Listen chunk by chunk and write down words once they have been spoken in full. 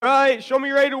All right, show me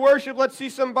you're ready to worship. Let's see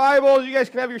some Bibles. You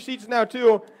guys can have your seats now,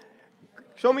 too.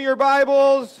 Show me your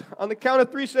Bibles. On the count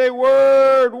of three, say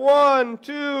Word. 1,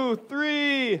 2,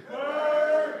 3.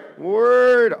 Word.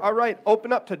 Word. All right,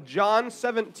 open up to John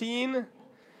 17.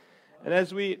 And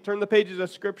as we turn the pages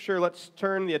of Scripture, let's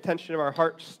turn the attention of our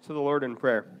hearts to the Lord in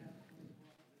prayer.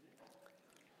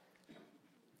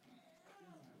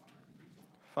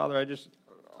 Father,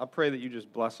 I pray that you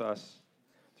just bless us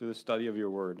through the study of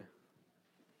your Word.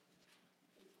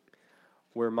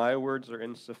 Where my words are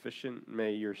insufficient,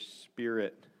 may your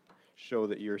Spirit show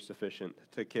that you're sufficient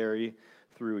to carry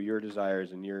through your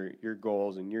desires and your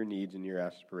goals and your needs and your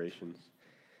aspirations.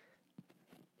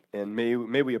 And may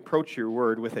we approach your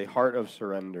word with a heart of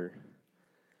surrender,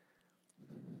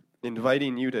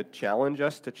 inviting you to challenge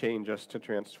us, to change us, to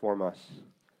transform us.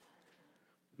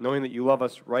 Knowing that you love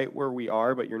us right where we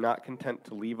are, but you're not content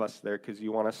to leave us there because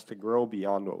you want us to grow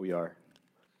beyond what we are,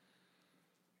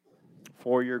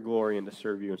 for your glory and to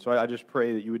serve you. And so I just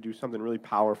pray that you would do something really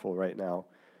powerful right now.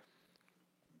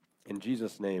 In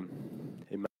Jesus' name,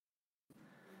 amen.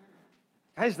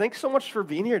 Guys, thanks so much for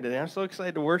being here today. I'm so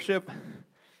excited to worship.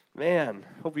 Man,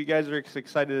 hope you guys are as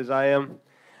excited as I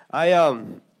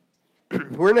am.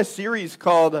 We're in a series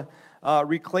called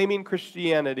Reclaiming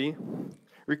Christianity.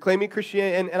 Reclaiming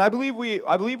Christianity, and I believe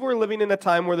we're living in a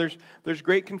time where there's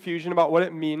great confusion about what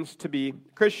it means to be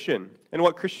Christian and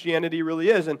what Christianity really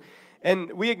is.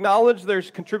 And we acknowledge there's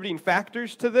contributing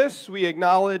factors to this. We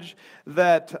acknowledge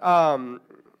that,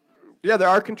 there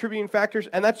are contributing factors,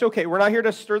 and that's okay. We're not here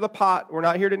to stir the pot. We're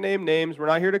not here to name names. We're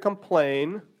not here to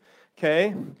complain,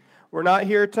 okay? We're not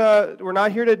here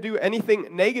to do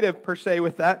anything negative, per se,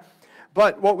 with that.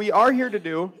 But what we are here to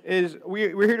do is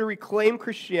we're here to reclaim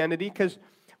Christianity, because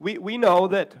we know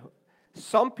that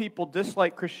some people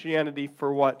dislike Christianity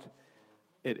for what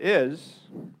it is,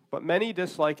 but many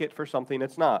dislike it for something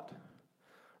it's not.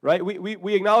 Right?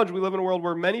 We acknowledge we live in a world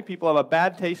where many people have a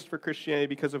bad taste for Christianity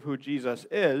because of who Jesus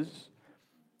is,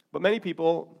 but many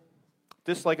people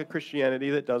dislike a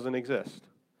Christianity that doesn't exist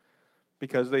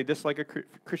because they dislike a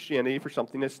Christianity for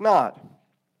something it's not.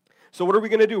 So what are we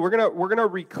going to do? We're going to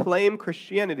reclaim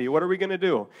Christianity. What are we going to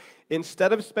do?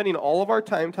 Instead of spending all of our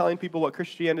time telling people what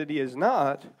Christianity is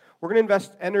not, we're going to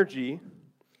invest energy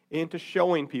into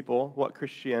showing people what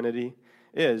Christianity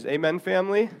is. Amen,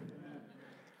 family?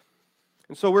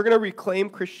 And so we're going to reclaim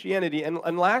Christianity.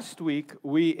 And last week,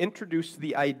 we introduced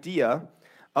the idea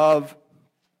of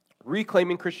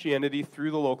reclaiming Christianity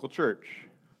through the local church.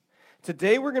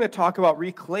 Today, we're going to talk about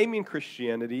reclaiming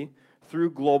Christianity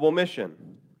through global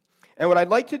mission. And what I'd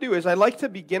like to do is I'd like to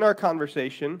begin our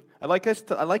conversation. I'd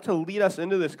like to lead us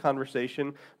into this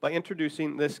conversation by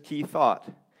introducing this key thought.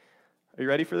 Are you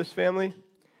ready for this, family?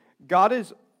 God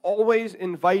is always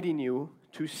inviting you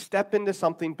to step into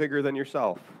something bigger than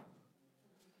yourself.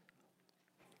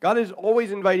 God is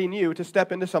always inviting you to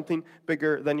step into something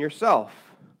bigger than yourself.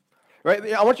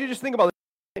 Right? I want you to just think about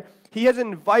this. He has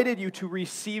invited you to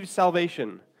receive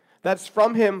salvation. That's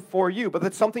from Him for you, but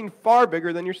that's something far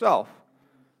bigger than yourself.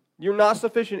 You're not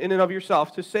sufficient in and of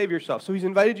yourself to save yourself. So He's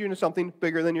invited you into something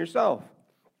bigger than yourself.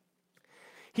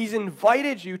 He's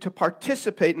invited you to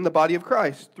participate in the body of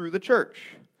Christ through the church.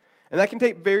 And that can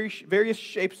take various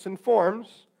shapes and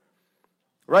forms.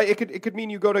 Right? It could mean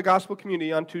you go to gospel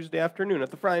community on Tuesday afternoon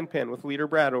at the Frying Pan with Leader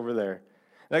Brad over there.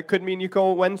 That could mean you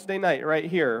go Wednesday night right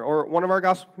here, or one of our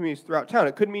gospel communities throughout town.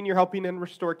 It could mean you're helping and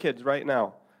restore kids right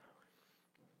now.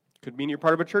 It could mean you're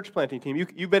part of a church planting team.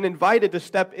 You've been invited to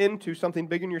step into something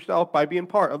big in yourself by being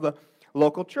part of the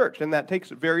local church, and that takes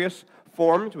various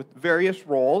forms with various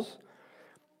roles.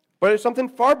 But it's something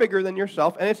far bigger than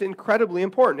yourself, and it's incredibly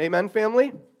important. Amen,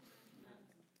 family?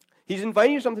 He's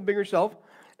inviting you to something bigger yourself.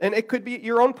 And it could be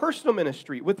your own personal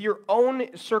ministry with your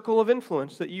own circle of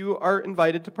influence that you are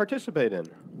invited to participate in.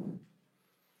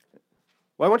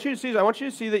 What I want you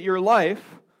to see that your life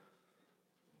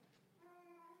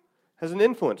has an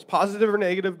influence, positive or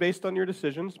negative based on your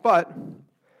decisions, but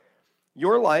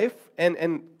your life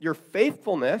and your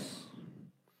faithfulness,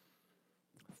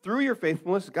 through your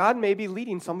faithfulness, God may be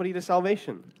leading somebody to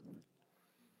salvation.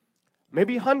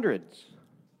 Maybe hundreds.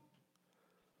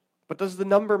 But does the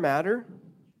number matter?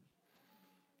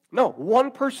 No,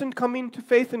 one person coming to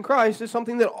faith in Christ is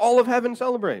something that all of heaven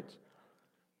celebrates.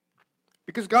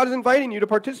 Because God is inviting you to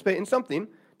participate in something,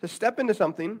 to step into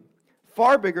something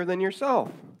far bigger than yourself.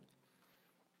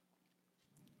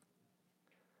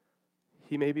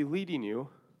 He may be leading you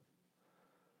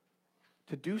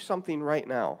to do something right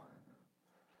now.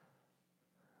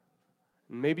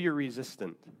 Maybe you're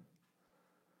resistant.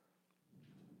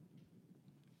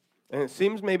 And it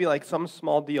seems maybe like some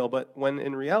small deal, but when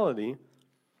in reality,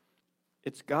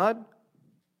 It's God.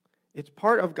 It's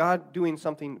part of God doing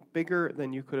something bigger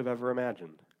than you could have ever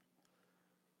imagined.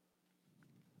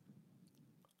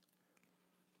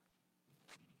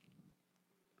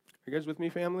 Are you guys with me,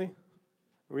 family?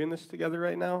 Are we in this together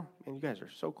right now? Man, you guys are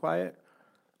so quiet.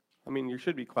 I mean, you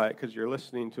should be quiet because you're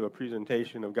listening to a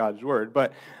presentation of God's Word,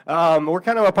 but we're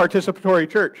kind of a participatory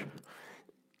church.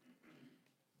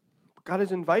 God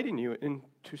is inviting you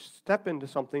to step into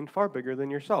something far bigger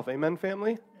than yourself. Amen,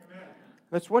 family? Amen.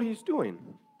 That's what He's doing.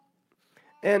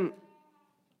 And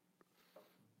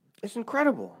it's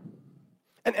incredible.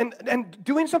 And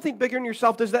doing something bigger than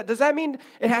yourself, does that mean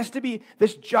it has to be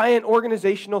this giant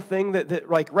organizational thing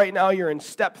that like right now you're in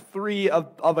step 3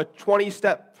 of a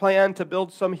 20-step plan to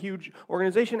build some huge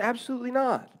organization? Absolutely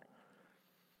not.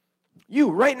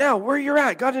 You, right now, where you're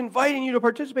at, God's inviting you to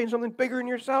participate in something bigger than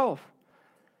yourself.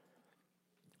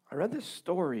 I read this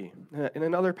story in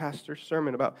another pastor's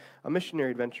sermon about a missionary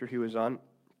adventure he was on.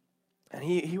 And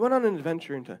he went on an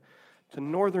adventure into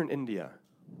northern India.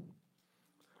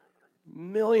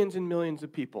 Millions and millions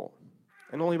of people,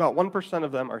 and only about 1%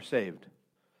 of them are saved. I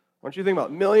want you to think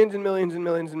about millions and millions and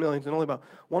millions and millions, and only about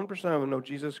 1% of them know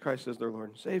Jesus Christ as their Lord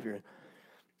and Savior.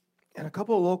 And a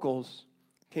couple of locals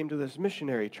came to this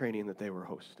missionary training that they were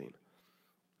hosting.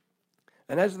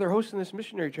 And as they're hosting this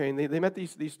missionary training, they met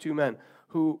these two men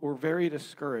who were very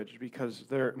discouraged because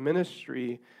their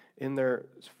ministry in their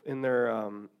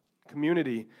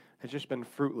community has just been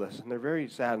fruitless, and they're very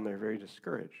sad and they're very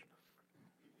discouraged.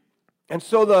 And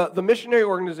so the missionary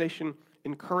organization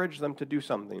encouraged them to do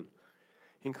something.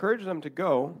 He encouraged them to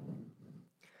go,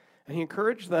 and he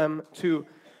encouraged them to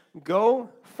go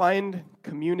find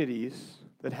communities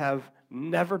that have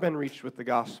never been reached with the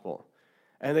gospel.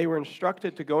 And they were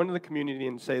instructed to go into the community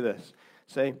and say this.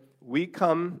 Say, we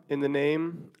come in the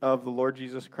name of the Lord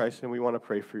Jesus Christ, and we want to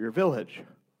pray for your village.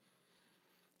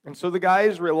 And so the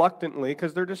guys reluctantly,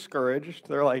 because they're discouraged,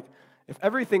 they're like, if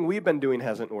everything we've been doing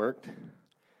hasn't worked,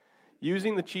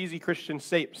 using the cheesy Christian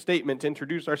statement to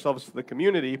introduce ourselves to the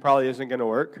community probably isn't going to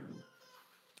work.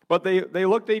 But they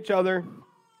looked at each other.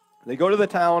 They go to the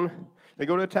town. They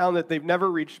go to a town that they've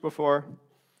never reached before.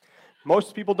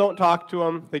 Most people don't talk to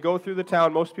them. They go through the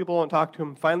town. Most people don't talk to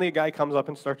him. Finally, a guy comes up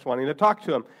and starts wanting to talk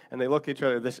to him. And they look at each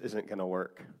other. This isn't going to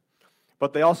work.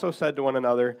 But they also said to one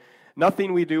another,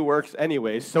 nothing we do works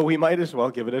anyways, so we might as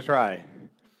well give it a try.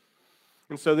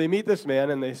 And so they meet this man,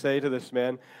 and they say to this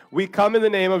man, we come in the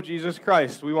name of Jesus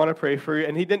Christ. We want to pray for you.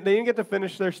 And they didn't get to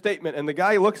finish their statement. And the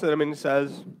guy looks at him and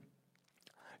says,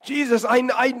 Jesus,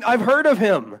 I've heard of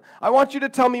him. I want you to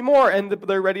tell me more. And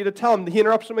they're ready to tell him. He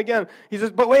interrupts him again. He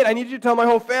says, but wait, I need you to tell my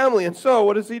whole family. And so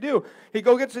what does he do? He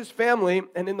gets his family,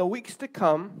 and in the weeks to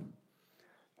come,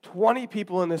 20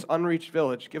 people in this unreached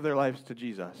village give their lives to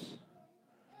Jesus.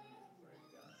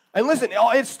 And listen,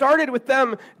 it started with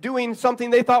them doing something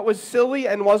they thought was silly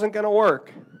and wasn't going to work.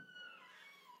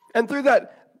 And through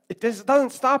that, it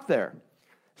doesn't stop there.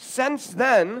 Since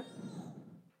then,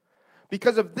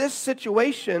 because of this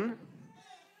situation,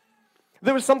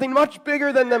 there was something much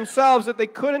bigger than themselves that they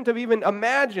couldn't have even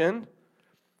imagined.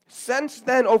 Since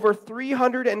then, over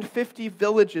 350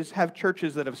 villages have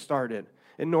churches that have started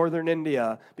in northern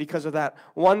India because of that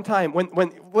one time.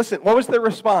 Listen, what was their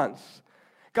response?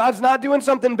 God's not doing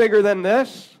something bigger than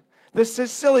this. This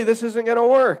is silly. This isn't going to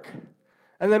work.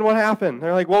 And then what happened?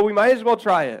 They're like, well, we might as well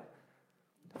try it.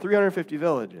 350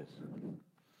 villages.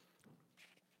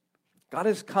 God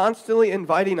is constantly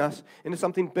inviting us into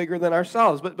something bigger than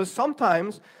ourselves. But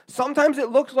sometimes it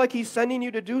looks like He's sending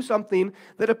you to do something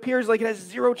that appears like it has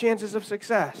zero chances of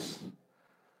success.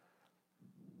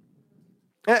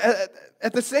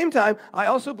 At the same time, I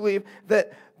also believe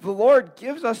that the Lord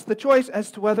gives us the choice as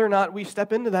to whether or not we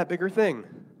step into that bigger thing.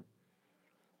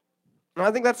 And I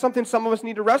think that's something some of us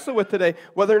need to wrestle with today,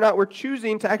 whether or not we're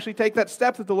choosing to actually take that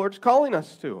step that the Lord's calling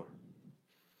us to.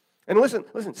 And listen,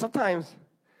 sometimes,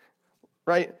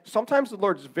 right, sometimes the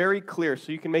Lord's very clear,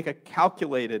 so you can make a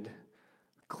calculated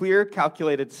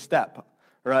step,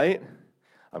 right?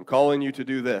 I'm calling you to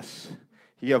do this.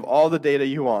 You have all the data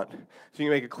you want. So you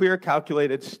can make a clear,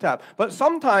 calculated step. But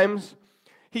sometimes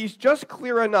He's just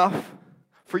clear enough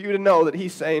for you to know that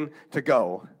He's saying to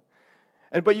go.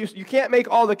 But you can't make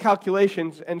all the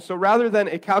calculations, and so rather than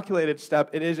a calculated step,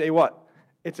 it is a what?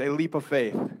 It's a leap of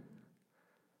faith.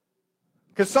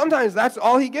 Because sometimes that's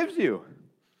all He gives you.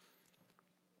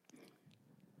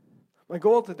 My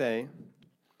goal today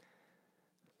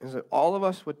is that all of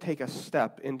us would take a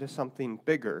step into something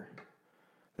bigger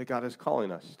that God is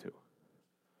calling us to.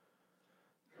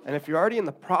 And if you're already in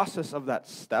the process of that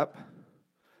step,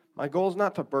 my goal is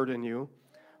not to burden you,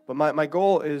 But my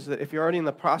goal is that if you're already in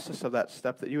the process of that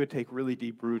step, that you would take really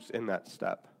deep roots in that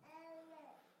step.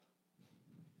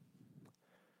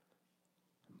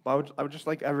 But I would just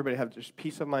like everybody to have just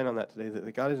peace of mind on that today,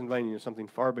 that God is inviting you to something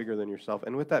far bigger than yourself.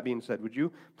 And with that being said, would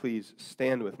you please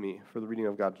stand with me for the reading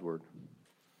of God's Word?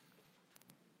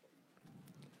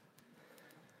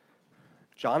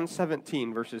 John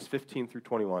 17, verses 15 through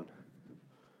 21.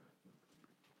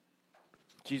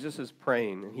 Jesus is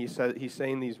praying, and he's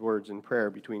saying these words in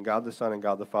prayer between God the Son and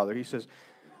God the Father. He says,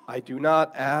 I do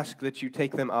not ask that you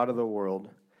take them out of the world,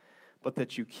 but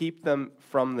that you keep them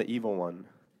from the evil one.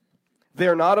 They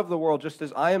are not of the world, just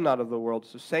as I am not of the world,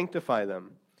 so sanctify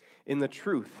them in the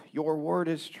truth. Your word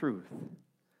is truth.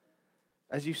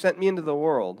 As you sent me into the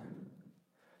world,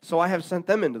 so I have sent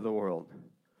them into the world.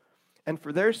 And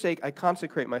for their sake I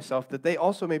consecrate myself, that they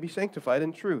also may be sanctified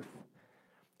in truth.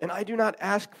 And I do not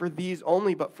ask for these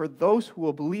only, but for those who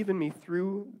will believe in me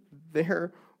through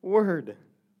their word,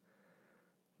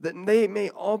 that they may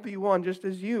all be one, just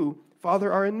as you,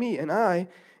 Father, are in me, and I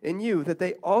in you, that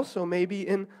they also may be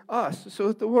in us, so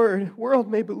that the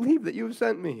world may believe that you have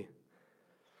sent me.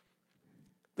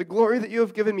 The glory that you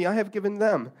have given me, I have given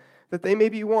them, that they may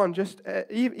be one, just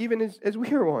even as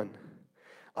we are one.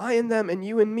 I in them, and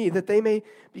you in me, that they may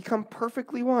become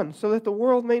perfectly one, so that the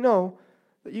world may know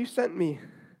that you sent me,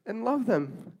 and love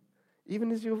them,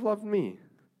 even as you have loved me.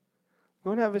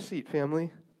 Go and have a seat,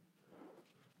 family.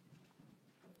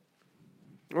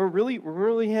 We're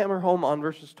really hammer home on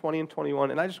verses 20 and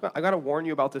 21, and I got to warn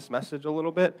you about this message a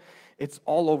little bit. It's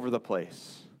all over the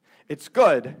place. It's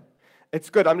good. It's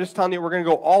good. I'm just telling you, we're going to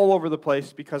go all over the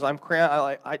place because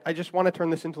I just want to turn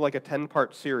this into like a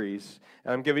 10-part series,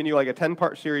 and I'm giving you like a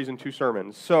 10-part series in 2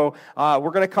 sermons. So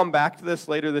we're going to come back to this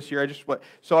later this year.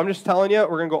 So I'm just telling you,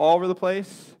 we're going to go all over the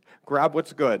place. Grab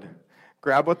what's good.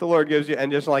 Grab what the Lord gives you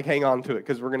and just like hang on to it,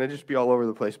 because we're going to just be all over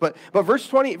the place. But verse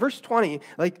 20,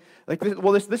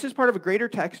 this is part of a greater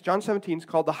text. John 17 is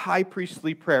called the high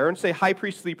priestly prayer. And say high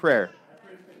priestly prayer.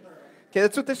 Okay,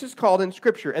 that's what this is called in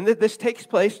Scripture. And this takes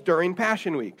place during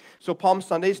Passion Week. So Palm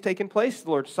Sunday's taken place. The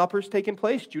Lord's Supper's taken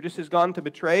place. Judas has gone to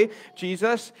betray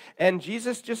Jesus. And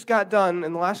Jesus just got done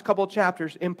in the last couple of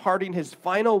chapters imparting his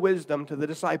final wisdom to the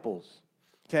disciples.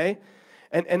 Okay?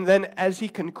 And then as he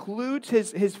concludes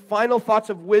his final thoughts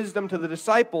of wisdom to the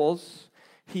disciples,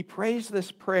 he prays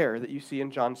this prayer that you see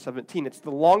in John 17. It's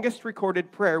the longest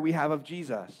recorded prayer we have of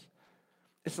Jesus.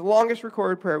 It's the longest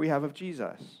recorded prayer we have of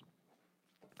Jesus.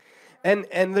 And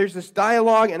there's this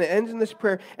dialogue, and it ends in this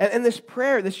prayer. And this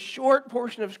prayer, this short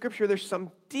portion of Scripture, there's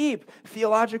some deep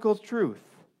theological truth.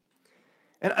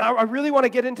 And I really want to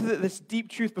get into this deep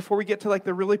truth before we get to like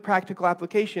the really practical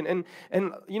application.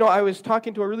 And you know, I was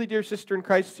talking to a really dear sister in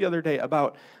Christ the other day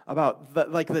about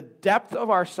the depth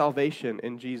of our salvation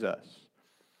in Jesus.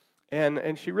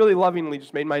 And she really lovingly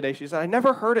just made my day. She said, I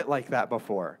never heard it like that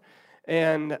before.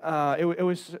 And it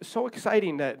was so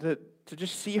exciting to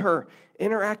just see her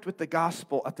interact with the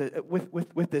gospel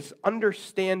with this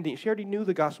understanding. She already knew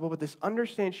the gospel, but this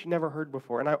understanding she never heard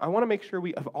before. And I want to make sure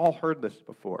we have all heard this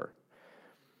before.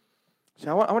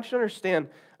 So I want you to understand,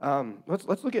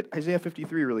 let's look at Isaiah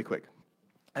 53 really quick.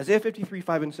 Isaiah 53,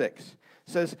 5 and 6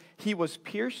 says, He was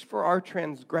pierced for our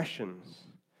transgressions.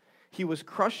 He was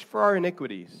crushed for our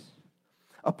iniquities.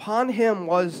 Upon him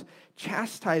was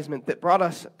chastisement that brought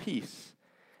us peace,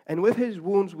 and with his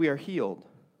wounds we are healed.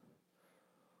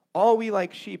 All we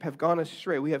like sheep have gone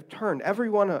astray. We have turned every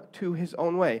one to his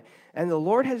own way, and the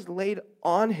Lord has laid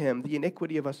on him the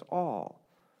iniquity of us all.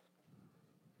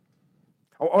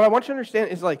 What I want you to understand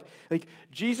is like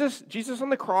Jesus on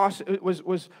the cross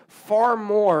was far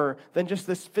more than just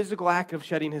this physical act of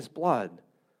shedding his blood.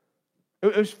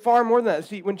 It was far more than that.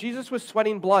 See, when Jesus was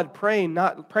sweating blood, praying,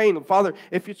 Father,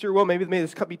 if it's your will, maybe may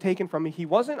this cup be taken from me, he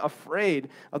wasn't afraid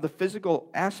of the physical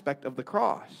aspect of the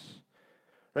cross.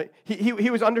 Right?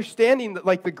 He was understanding that,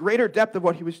 like the greater depth of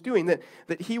what he was doing,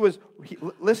 that he was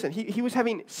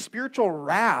having spiritual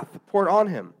wrath poured on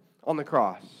him on the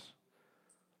cross.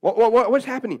 What was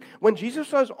happening? When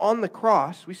Jesus was on the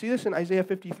cross, we see this in Isaiah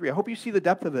 53. I hope you see the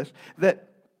depth of this, that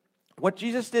what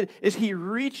Jesus did is he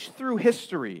reached through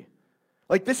history.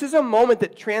 Like, this is a moment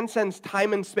that transcends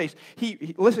time and space.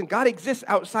 Listen, God exists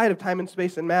outside of time and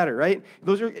space and matter, right?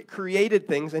 Those are created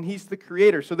things, and he's the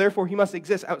creator, so therefore he must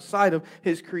exist outside of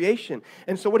his creation.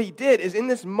 And so what he did is, in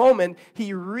this moment,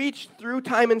 he reached through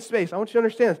time and space. I want you to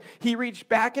understand this. He reached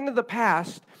back into the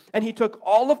past, and he took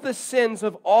all of the sins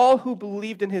of all who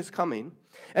believed in his coming,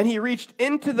 and he reached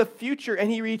into the future,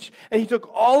 and he took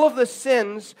all of the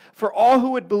sins for all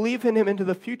who would believe in him into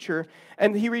the future,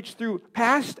 and he reached through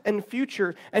past and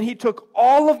future, and he took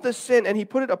all of the sin and he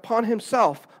put it upon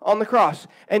himself on the cross,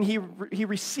 and he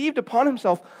received upon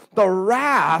himself the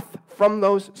wrath from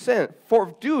those sins,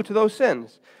 due to those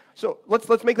sins. So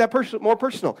let's make that more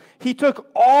personal. He took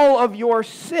all of your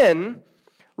sin,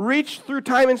 reached through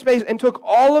time and space, and took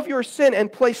all of your sin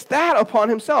and placed that upon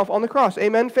himself on the cross.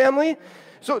 Amen, family?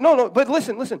 So, no, but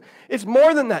listen. It's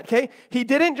more than that, okay? He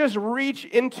didn't just reach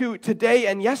into today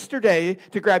and yesterday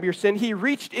to grab your sin. He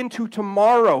reached into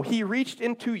tomorrow. He reached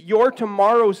into your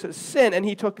tomorrow's sin, and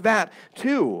he took that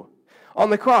too on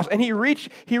the cross. And he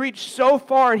reached so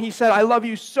far, and he said, I love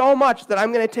you so much that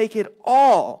I'm going to take it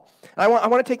all. And I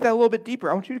want to take that a little bit deeper.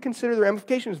 I want you to consider the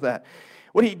ramifications of that.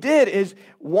 What he did is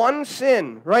one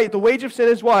sin, right? The wage of sin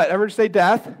is what? Everyone say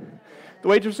death. The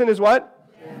wage of sin is what?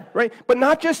 Death. Right? But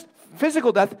not just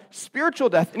physical death, spiritual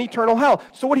death and eternal hell.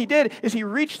 So what he did is he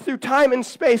reached through time and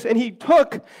space, and he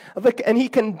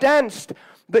condensed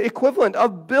the equivalent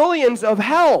of billions of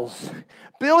hells,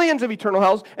 billions of eternal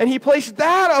hells, and he placed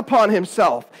that upon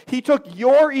himself. He took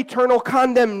your eternal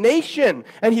condemnation,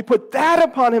 and he put that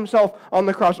upon himself on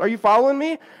the cross. Are you following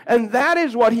me? And that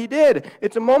is what he did.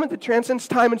 It's a moment that transcends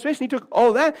time and space, and he took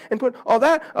all that and put all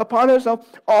that upon himself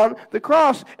on the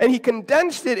cross, and he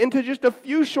condensed it into just a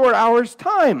few short hours'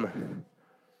 time.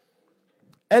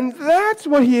 And that's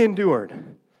what he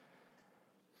endured.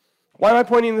 Why am I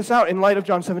pointing this out in light of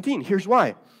John 17? Here's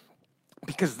why.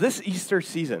 Because this Easter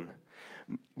season,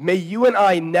 may you and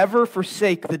I never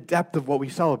forsake the depth of what we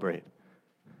celebrate.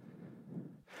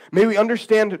 May we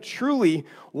understand truly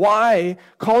why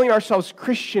calling ourselves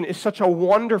Christian is such a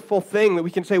wonderful thing that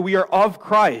we can say we are of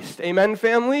Christ. Amen,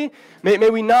 family? May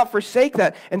we not forsake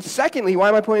that. And secondly, why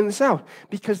am I pointing this out?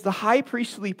 Because the high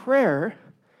priestly prayer,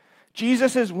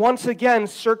 Jesus is once again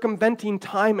circumventing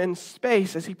time and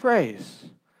space as he prays.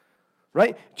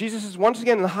 Right? Jesus is once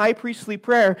again in the high priestly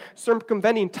prayer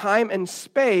circumventing time and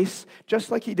space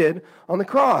just like he did on the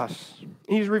cross.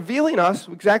 He's revealing us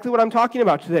exactly what I'm talking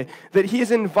about today, that he is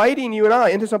inviting you and I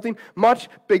into something much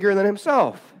bigger than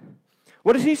himself.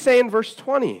 What does he say in verse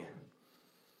 20?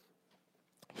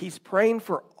 He's praying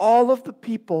for all of the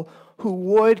people who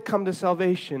would come to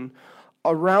salvation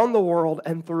around the world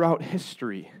and throughout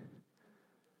history.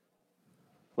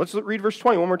 Let's read verse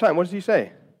 20 one more time. What does he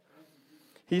say?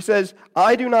 He says,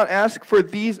 I do not ask for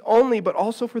these only, but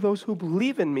also for those who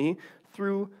believe in me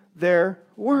through their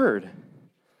word.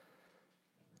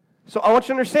 So I want you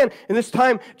to understand, in this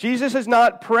time, Jesus is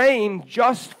not praying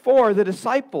just for the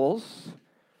disciples.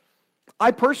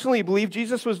 I personally believe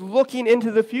Jesus was looking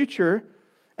into the future,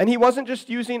 and he wasn't just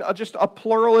using just a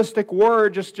pluralistic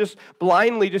word, just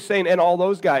blindly just saying, and all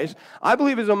those guys. I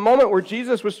believe it was a moment where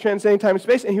Jesus was transcending time and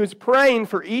space, and he was praying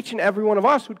for each and every one of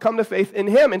us who'd come to faith in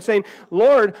him and saying,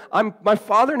 Lord, I'm my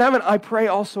Father in heaven, I pray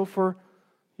also for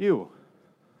you,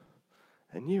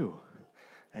 and you,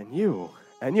 and you,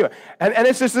 and you. And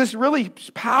it's just this really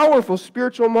powerful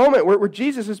spiritual moment where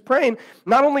Jesus is praying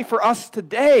not only for us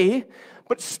today,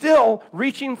 but still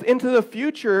reaching into the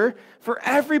future for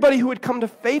everybody who would come to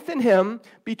faith in him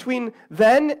between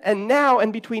then and now,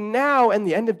 and between now and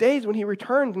the end of days when he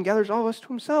returns and gathers all of us to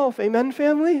himself. Amen,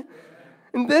 family?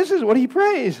 And this is what he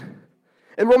prays.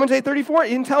 In Romans 8:34,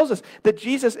 it tells us that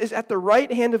Jesus is at the right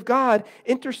hand of God,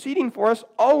 interceding for us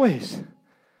always.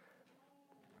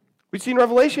 We see in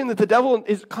Revelation that the devil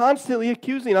is constantly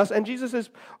accusing us, and Jesus is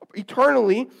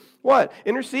eternally, what?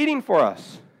 Interceding for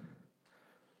us.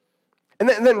 And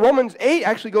then Romans 8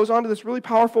 actually goes on to this really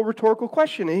powerful rhetorical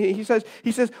question. He says,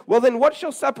 well, then what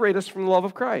shall separate us from the love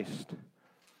of Christ?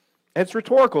 And it's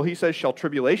rhetorical. He says, shall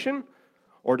tribulation,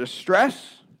 or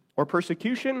distress, or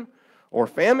persecution, or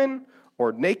famine,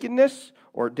 or nakedness,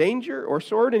 or danger, or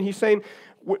sword? And he's saying,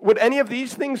 would any of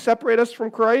these things separate us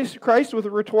from Christ with a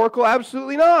rhetorical?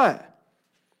 Absolutely not.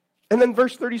 And then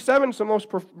verse 37, some of the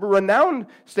most renowned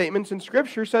statements in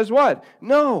Scripture, says what?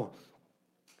 No.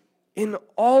 In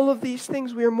all of these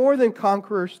things we are more than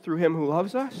conquerors through him who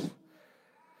loves us.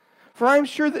 For I am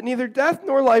sure that neither death,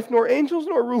 nor life, nor angels,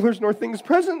 nor rulers, nor things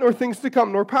present, nor things to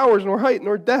come, nor powers, nor height,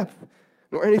 nor depth,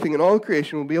 nor anything in all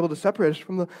creation will be able to separate us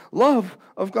from the love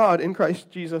of God in Christ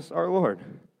Jesus our Lord.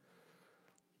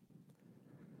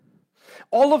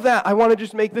 All of that, I want to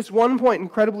just make this one point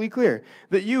incredibly clear,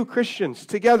 that you, Christians,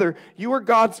 together, you are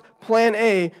God's plan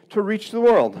A to reach the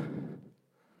world.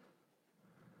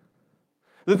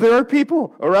 That there are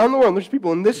people around the world, there's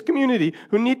people in this community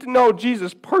who need to know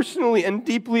Jesus personally and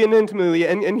deeply and intimately,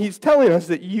 and he's telling us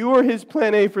that you are his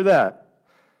plan A for that.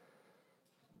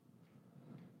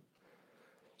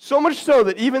 So much so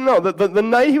that even though the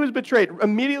night he was betrayed,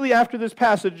 immediately after this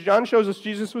passage, John shows us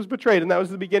Jesus was betrayed, and that was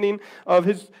the beginning of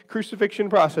his crucifixion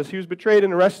process. He was betrayed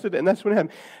and arrested, and that's what happened.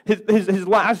 His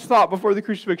last thought before the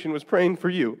crucifixion was praying for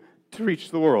you to reach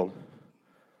the world.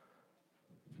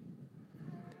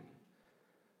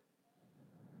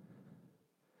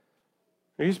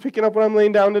 Are you just picking up what I'm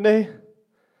laying down today?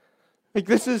 Like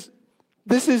this is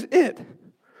it.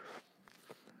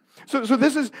 So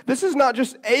this is not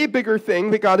just a bigger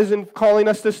thing that God is calling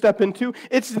us to step into.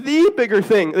 It's the bigger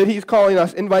thing that he's calling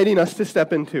us, inviting us to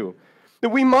step into. That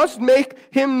we must make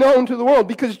him known to the world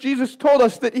because Jesus told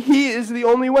us that he is the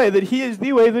only way, that he is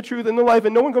the way, the truth, and the life,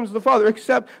 and no one comes to the Father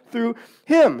except through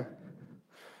him.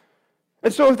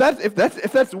 And so if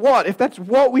that's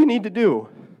what we need to do,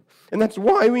 and that's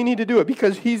why we need to do it,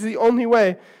 because he's the only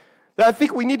way, then I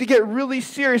think we need to get really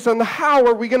serious on how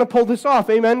are we going to pull this off.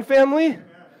 Amen, family?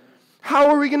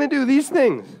 How are we going to do these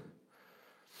things?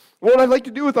 What I'd like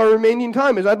to do with our remaining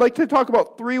time is I'd like to talk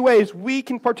about 3 ways we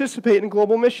can participate in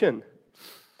global mission.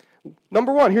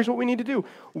 Number 1, here's what we need to do.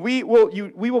 We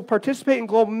will participate in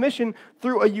global mission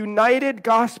through a united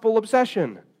gospel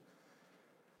obsession.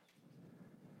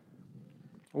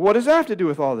 What does that have to do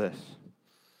with all this?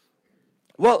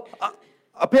 Well,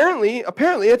 apparently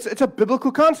it's a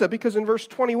biblical concept because in verse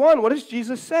 21, what does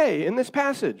Jesus say in this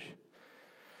passage?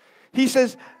 He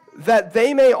says, that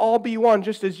they may all be one,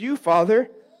 just as you, Father,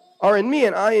 are in me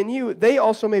and I in you, they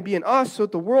also may be in us, so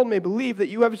that the world may believe that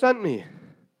you have sent me.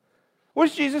 What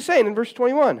is Jesus saying in verse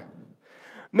 21?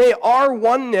 May our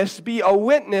oneness be a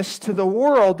witness to the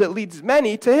world that leads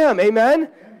many to him. Amen?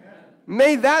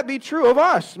 May that be true of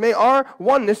us. May our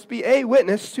oneness be a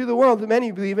witness to the world that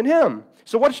many believe in him.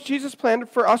 So what's Jesus' plan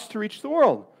for us to reach the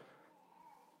world?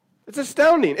 It's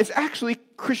astounding. It's actually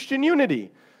Christian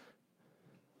unity.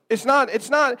 It's not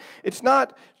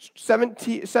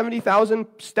 70,000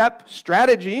 step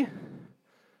strategy.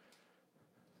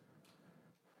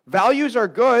 Values are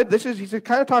good. He's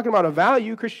kind of talking about a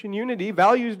value, Christian unity.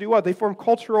 Values do what? They form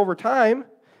culture over time.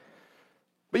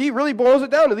 But he really boils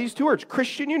it down to these 2 words,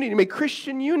 Christian unity. May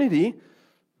Christian unity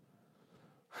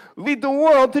lead the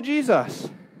world to Jesus.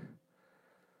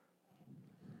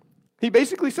 He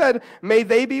basically said, may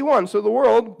they be one, so the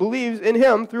world believes in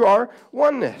him through our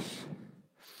oneness.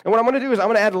 And what I'm going to do is I'm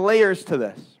going to add layers to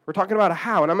this. We're talking about a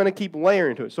how, and I'm going to keep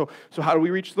layering to it. So how do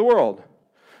we reach the world?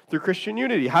 Through Christian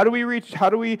unity. How do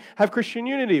we have Christian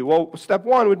unity? Well, step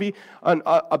 1 would be an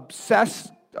obsession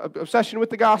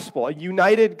with the gospel, a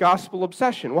united gospel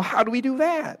obsession. Well, how do we do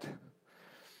that?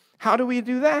 How do we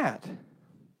do that?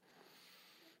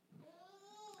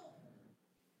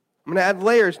 I'm going to add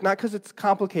layers, not because it's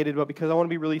complicated, but because I want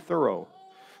to be really thorough.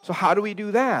 So how do we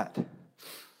do that?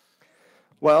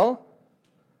 Well,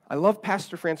 I love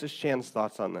Pastor Francis Chan's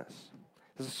thoughts on this.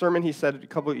 There's a sermon he said a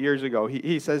couple of years ago.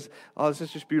 He says, oh, this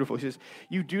is just beautiful. He says,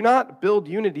 you do not build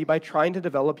unity by trying to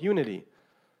develop unity.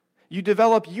 You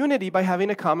develop unity by having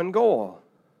a common goal.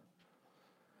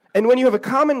 And when you have a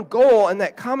common goal, and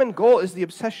that common goal is the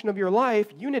obsession of your life,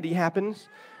 unity happens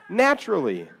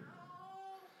naturally.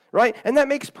 Right? And that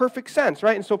makes perfect sense,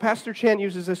 right? And so Pastor Chan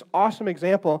uses this awesome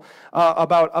example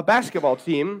about a basketball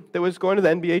team that was going to the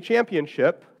NBA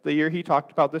championship the year he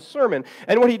talked about this sermon.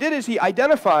 And what he did is he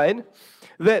identified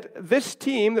that this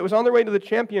team that was on their way to the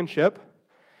championship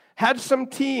had some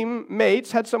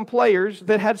teammates, had some players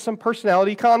that had some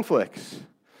personality conflicts.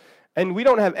 And we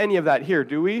don't have any of that here,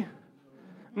 do we?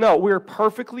 No, we're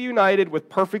perfectly united with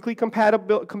perfectly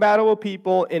compatible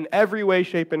people in every way,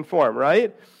 shape, and form,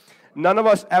 right? None of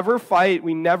us ever fight.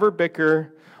 We never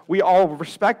bicker. We all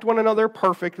respect one another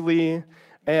perfectly.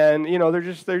 And, you know, they're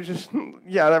just,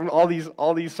 yeah, all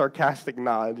these sarcastic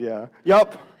nods, yeah.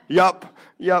 Yup. Yeah.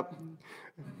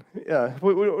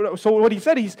 So what he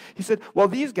said, he said, well,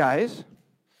 these guys,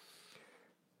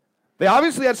 they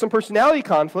obviously had some personality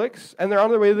conflicts, and they're on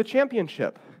their way to the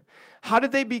championship. How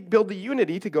did they build the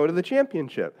unity to go to the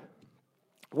championship?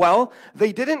 Well,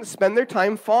 they didn't spend their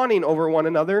time fawning over one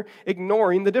another,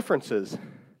 ignoring the differences.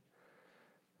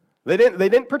 They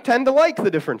didn't pretend to like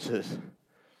the differences.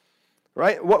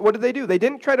 Right? What did they do? They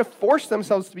didn't try to force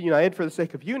themselves to be united for the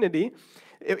sake of unity,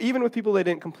 even with people they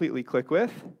didn't completely click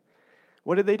with.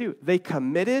 What did they do? They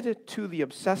committed to the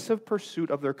obsessive pursuit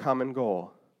of their common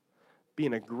goal,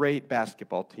 being a great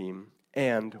basketball team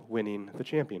and winning the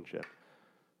championship.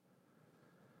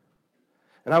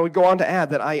 And I would go on to add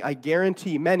that I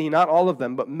guarantee many, not all of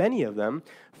them, but many of them,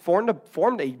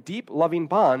 formed a deep, loving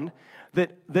bond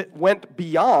that went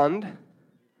beyond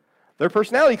their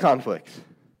personality conflicts.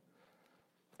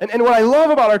 And what I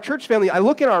love about our church family, I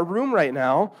look in our room right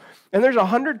now, and there's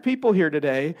 100 people here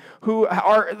today who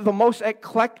are the most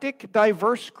eclectic,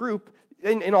 diverse group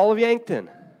in all of Yankton.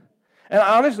 And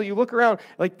honestly, you look around,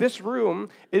 like this room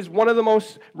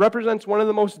represents one of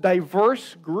the most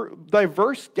diverse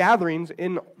gatherings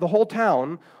in the whole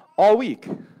town all week.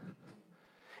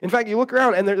 In fact, you look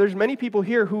around, and there's many people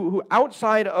here who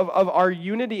outside of our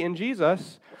unity in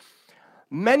Jesus,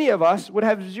 many of us would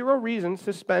have zero reasons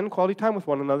to spend quality time with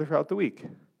one another throughout the week,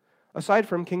 aside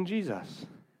from King Jesus.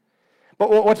 But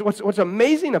what's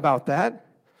amazing about that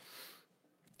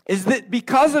is that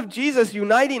because of Jesus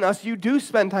uniting us, you do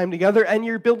spend time together, and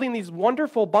you're building these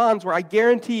wonderful bonds where I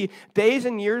guarantee days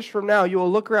and years from now, you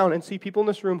will look around and see people in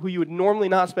this room who you would normally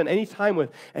not spend any time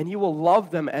with, and you will love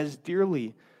them as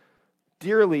dearly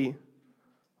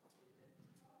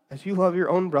as you love your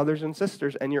own brothers and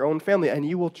sisters and your own family, and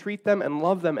you will treat them and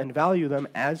love them and value them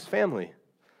as family.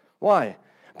 Why?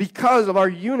 Because of our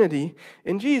unity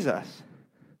in Jesus.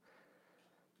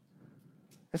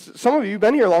 Some of you have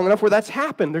been here long enough where that's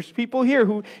happened. There's people here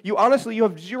who you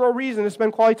have zero reason to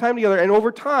spend quality time together, and over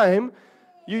time,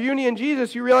 your unity in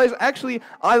Jesus, you realize, actually,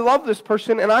 I love this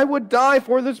person, and I would die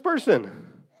for this person.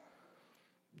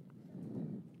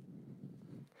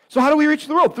 So how do we reach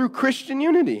the world? Through Christian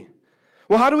unity.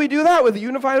 Well, how do we do that? With a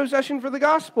unified obsession for the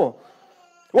gospel.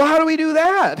 Well, how do we do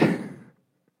that?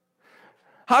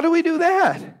 How do we do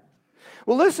that?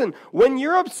 Well, listen, when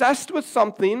you're obsessed with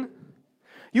something,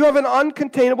 you have an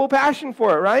uncontainable passion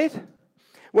for it, right?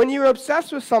 When you're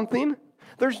obsessed with something,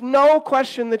 there's no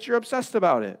question that you're obsessed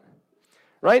about it,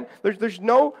 right? There's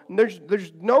no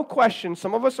question.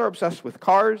 Some of us are obsessed with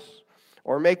cars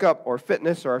or makeup or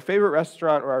fitness or our favorite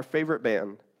restaurant or our favorite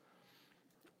band.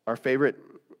 Our favorite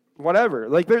whatever.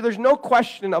 Like there's no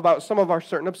question about some of our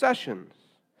certain obsessions.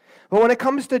 But when it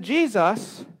comes to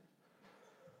Jesus,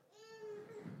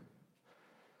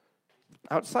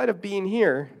 outside of being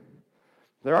here,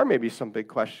 there are maybe some big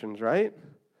questions, right?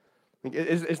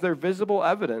 Is there visible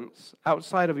evidence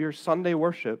outside of your Sunday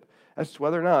worship as to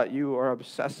whether or not you are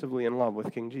obsessively in love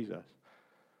with King Jesus?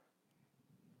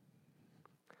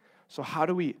 So how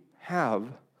do we have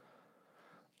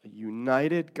a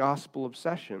united gospel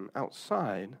obsession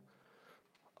outside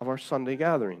of our Sunday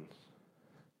gatherings?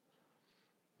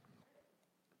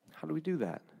 How do we do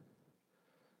that?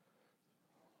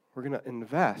 We're going to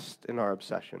invest in our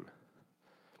obsession.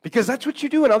 Because that's what you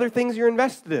do in other things you're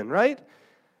invested in, right?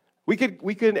 We could,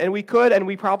 and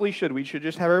we probably should. We should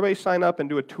just have everybody sign up and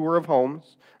do a tour of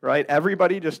homes, right?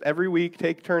 Everybody just every week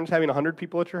take turns having 100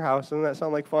 people at your house. Doesn't that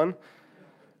sound like fun?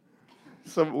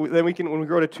 So then when we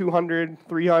grow to 200,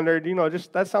 300,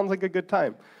 that sounds like a good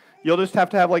time. You'll just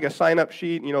have to have like a sign-up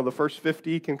sheet. The first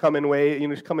 50 can come in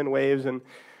waves, and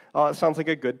it sounds like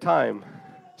a good time.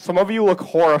 Some of you look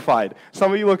horrified.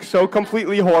 Some of you look so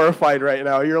completely horrified right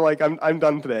now. You're like, I'm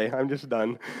done today. I'm just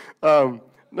done. No,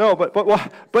 but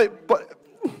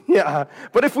yeah.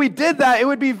 But if we did that, it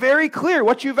would be very clear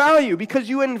what you value, because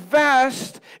you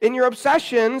invest in your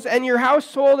obsessions, and your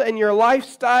household and your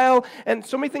lifestyle and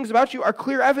so many things about you are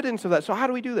clear evidence of that. So how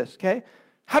do we do this, okay?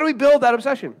 How do we build that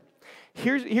obsession?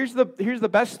 Here's the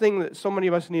best thing that so many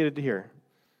of us needed to hear.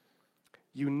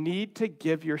 You need to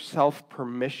give yourself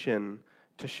permission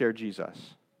to share Jesus.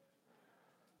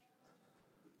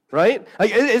 Right?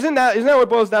 Like, isn't that what it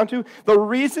boils down to? The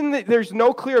reason that there's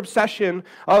no clear obsession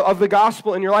of the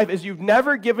gospel in your life is you've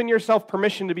never given yourself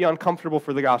permission to be uncomfortable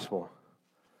for the gospel.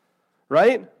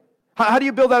 Right? How do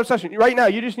you build that obsession? Right now,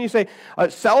 you just need to say,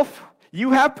 self,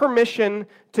 you have permission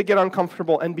to get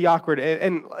uncomfortable and be awkward.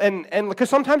 And because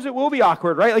sometimes it will be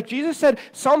awkward, right? Like Jesus said,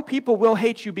 some people will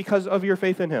hate you because of your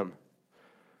faith in him.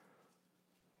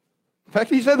 In fact,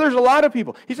 he said there's a lot of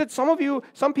people. He said some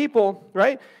people,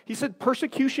 right? He said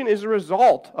persecution is a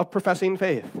result of professing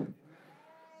faith.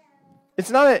 It's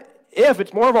not an if,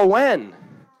 it's more of a when.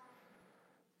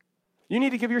 You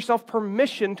need to give yourself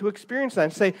permission to experience that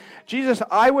and say, Jesus,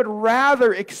 I would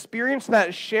rather experience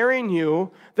that sharing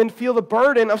you than feel the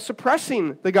burden of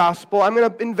suppressing the gospel. I'm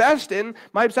going to invest in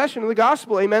my obsession with the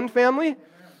gospel. Amen, family?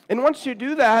 And once you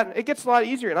do that, it gets a lot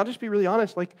easier. And I'll just be really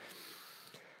honest,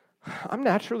 I'm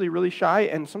naturally really shy,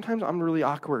 and sometimes I'm really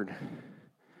awkward.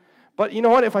 But you know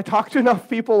what? If I talk to enough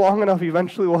people long enough,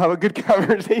 eventually we'll have a good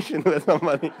conversation with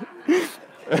somebody.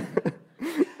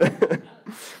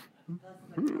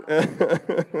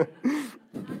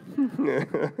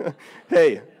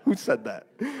 Hey, who said that?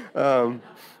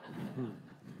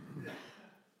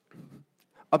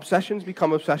 Obsessions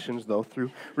become obsessions, though,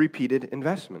 through repeated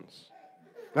investments.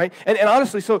 Right? And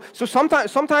honestly, so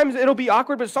sometimes it'll be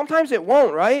awkward, but sometimes it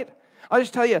won't, right? I'll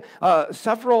just tell you,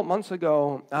 several months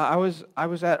ago, I was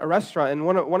at a restaurant, and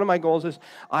one of my goals is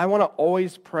I want to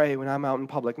always pray when I'm out in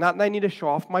public. Not that I need to show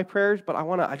off my prayers, but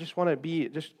I just want to be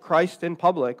just Christ in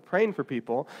public, praying for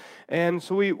people. And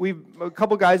so we a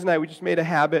couple guys and I, we just made a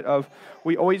habit of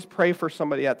we always pray for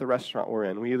somebody at the restaurant we're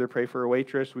in. We either pray for a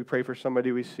waitress, we pray for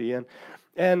somebody we see,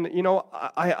 and you know,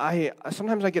 I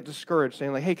sometimes I get discouraged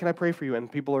saying like, hey, can I pray for you?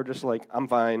 And people are just like, I'm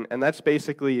fine. And that's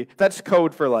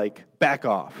code for like, back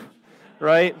off,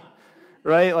 right?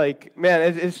 Right? Like,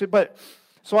 man,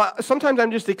 sometimes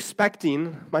I'm just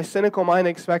expecting, my cynical mind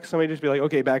expects somebody to just be like,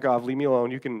 okay, back off, leave me alone,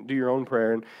 you can do your own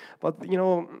prayer. But, you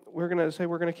know, we're going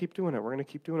to keep doing it, we're going to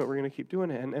keep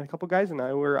doing it. And a couple guys and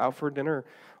I were out for dinner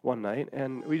one night,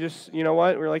 and we just, you know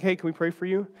what, we were like, hey, can we pray for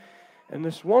you? And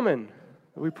this woman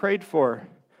that we prayed for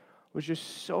was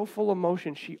just so full of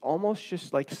emotion, she almost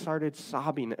just like started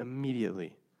sobbing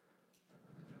immediately.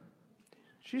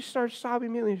 She started sobbing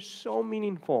immediately. It was so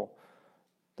meaningful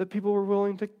that people were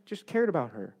willing to just cared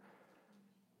about her.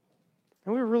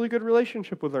 And we have a really good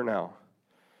relationship with her now.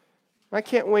 I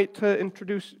can't wait to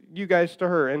introduce you guys to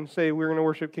her and say we're going to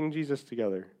worship King Jesus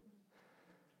together.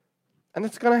 And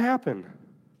it's going to happen.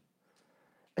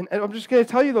 And I'm just going to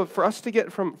tell you, though, for us to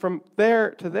get from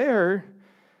there to there,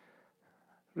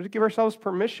 we have to give ourselves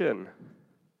permission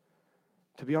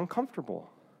to be uncomfortable.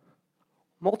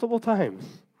 Multiple times.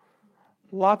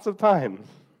 Lots of times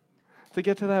to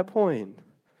get to that point.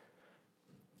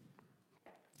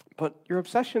 But your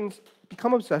obsessions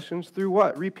become obsessions through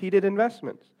what? Repeated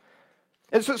investments.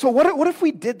 And so what if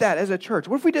we did that as a church?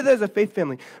 What if we did that as a faith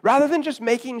family? Rather than just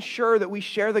making sure that we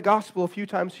share the gospel a few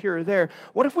times here or there,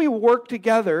 what if we work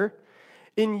together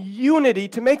in unity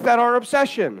to make that our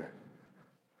obsession?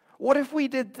 What if we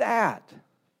did that?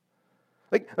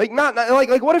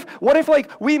 What if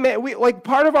we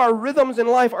part of our rhythms in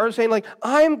life are saying like,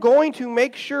 I'm going to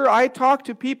make sure I talk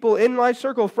to people in my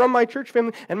circle from my church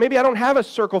family, and maybe I don't have a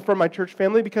circle from my church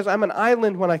family because I'm an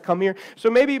island when I come here. So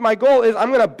maybe my goal is I'm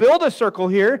going to build a circle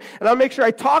here, and I'll make sure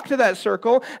I talk to that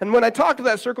circle, and when I talk to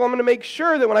that circle, I'm going to make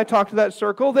sure that when I talk to that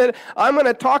circle that I'm going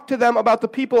to talk to them about the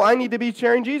people I need to be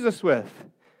sharing Jesus with.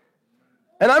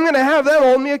 And I'm going to have them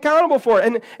hold me accountable for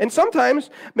it. And sometimes,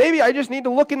 maybe I just need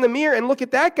to look in the mirror and look at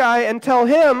that guy and tell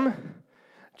him,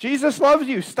 Jesus loves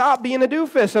you. Stop being a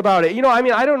doofus about it. You know, I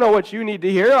mean, I don't know what you need to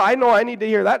hear. I know I need to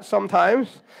hear that sometimes.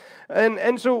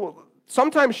 And so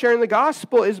sometimes sharing the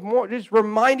gospel is more just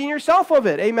reminding yourself of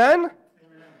it. Amen?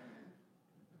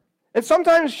 And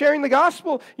sometimes sharing the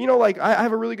gospel, you know, like I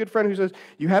have a really good friend who says,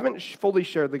 you haven't fully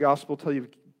shared the gospel until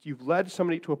you've led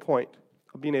somebody to a point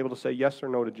of being able to say yes or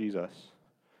no to Jesus.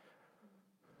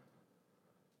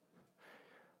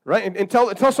 Right?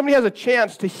 Until somebody has a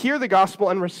chance to hear the gospel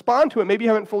and respond to it, maybe you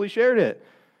haven't fully shared it.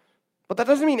 But that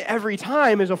doesn't mean every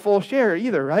time is a full share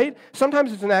either, right?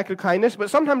 Sometimes it's an act of kindness, but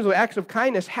sometimes the acts of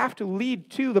kindness have to lead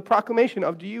to the proclamation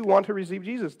of, do you want to receive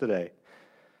Jesus today?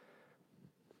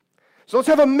 So let's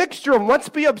have a mixture of let's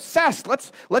be obsessed.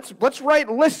 Let's write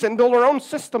lists and build our own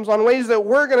systems on ways that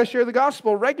we're going to share the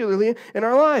gospel regularly in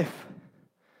our life.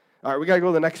 All right, we got to go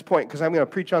to the next point because I'm going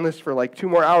to preach on this for like 2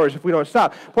 more hours if we don't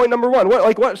stop. Point number 1.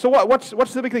 What's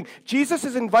the big thing? Jesus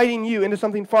is inviting you into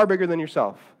something far bigger than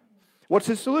yourself. What's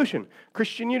his solution?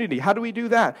 Christian unity. How do we do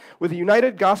that? With a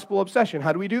united gospel obsession.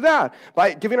 How do we do that?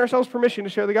 By giving ourselves permission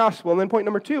to share the gospel. And then point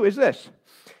number 2 is this.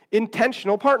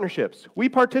 Intentional partnerships. We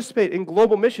participate in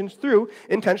global missions through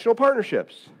intentional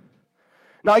partnerships.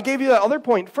 Now, I gave you that other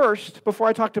point first before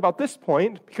I talked about this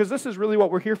point, because this is really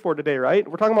what we're here for today, right?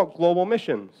 We're talking about global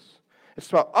missions. It's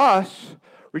about us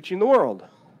reaching the world.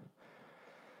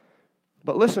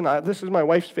 But listen, this is my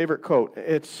wife's favorite quote.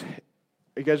 Are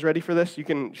you guys ready for this? You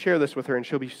can share this with her, and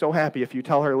she'll be so happy if you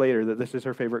tell her later that this is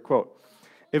her favorite quote.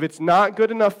 If it's not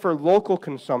good enough for local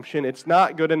consumption, it's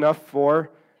not good enough for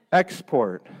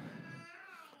export.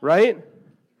 Right?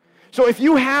 So if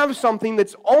you have something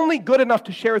that's only good enough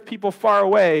to share with people far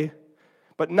away,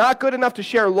 but not good enough to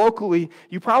share locally,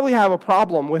 you probably have a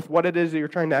problem with what it is that you're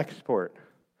trying to export.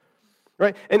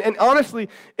 Right? And honestly,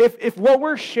 if what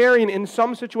we're sharing in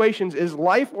some situations is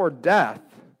life or death,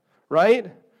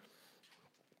 right?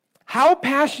 How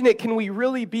passionate can we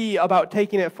really be about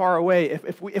taking it far away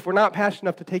if we're not passionate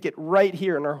enough to take it right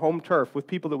here in our home turf with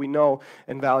people that we know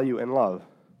and value and love?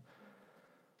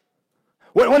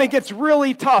 When it gets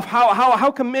really tough,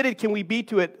 how committed can we be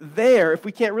to it there if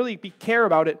we can't really care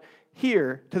about it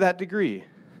here to that degree?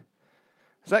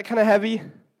 Is that kind of heavy?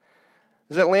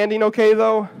 Is that landing okay,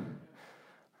 though?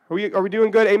 Are we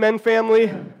doing good? Amen,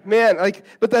 family? Man,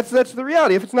 but that's the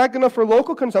reality. If it's not good enough for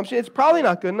local consumption, it's probably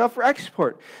not good enough for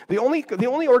export. The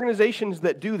only organizations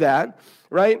that do that,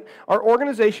 right, are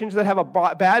organizations that have a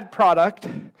bad product,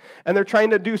 and they're trying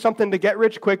to do something to get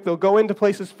rich quick. They'll go into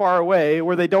places far away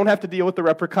where they don't have to deal with the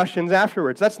repercussions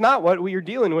afterwards. That's not what we are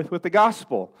dealing with the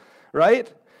gospel,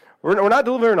 right? We're not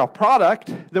delivering a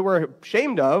product that we're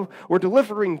ashamed of. We're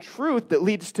delivering truth that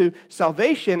leads to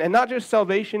salvation, and not just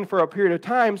salvation for a period of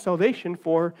time, salvation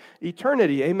for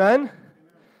eternity. Amen?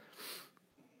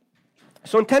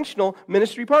 So intentional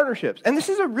ministry partnerships. And this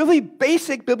is a really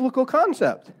basic biblical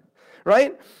concept,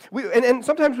 right? And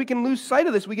sometimes we can lose sight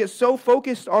of this. We get so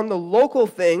focused on the local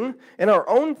thing and our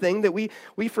own thing that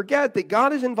we forget that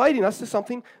God is inviting us to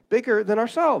something bigger than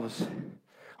ourselves.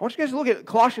 I want you guys to look at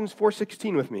Colossians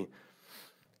 4:16 with me.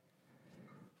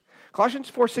 Colossians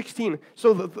 4:16.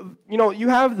 So you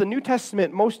have the New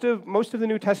Testament. Most of the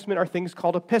New Testament are things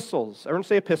called epistles. Everyone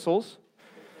say epistles.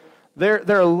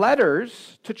 They're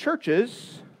letters to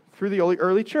churches through the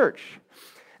early church.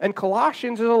 And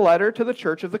Colossians is a letter to the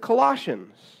church of the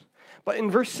Colossians. But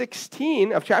in verse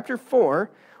 16 of chapter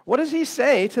 4, what does he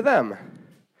say to them?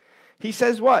 He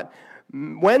says what?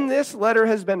 When this letter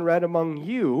has been read among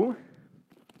you,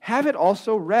 have it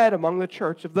also read among the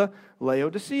church of the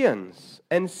Laodiceans,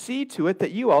 and see to it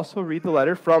that you also read the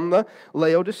letter from the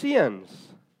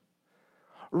Laodiceans.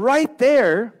 Right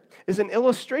there is an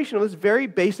illustration of this very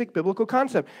basic biblical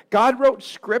concept. God wrote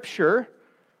Scripture,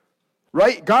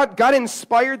 right? God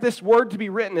inspired this word to be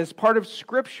written as part of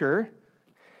Scripture,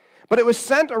 but it was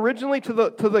sent originally to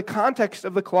the context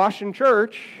of the Colossian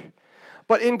church,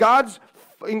 but in God's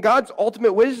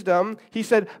ultimate wisdom, he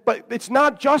said, but it's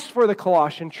not just for the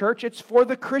Colossian church, it's for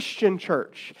the Christian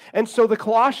church. And so the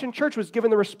Colossian church was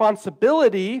given the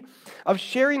responsibility of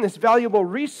sharing this valuable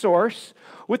resource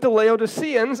with the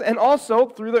Laodiceans and also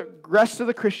through the rest of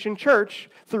the Christian church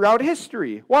throughout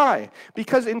history. Why?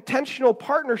 Because intentional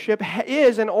partnership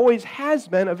is and always has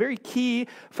been a very key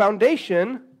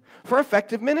foundation for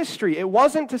effective ministry. It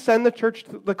wasn't to send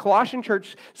the Colossian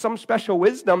church, some special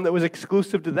wisdom that was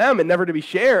exclusive to them and never to be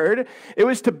shared. It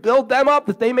was to build them up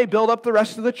that they may build up the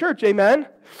rest of the church. Amen?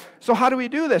 So how do we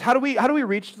do this? How do we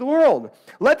reach the world?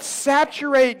 Let's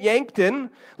saturate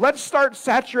Yankton. Let's start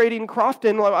saturating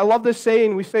Crofton. I love this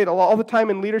saying. We say it all the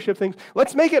time in leadership things.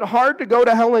 Let's make it hard to go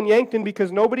to hell in Yankton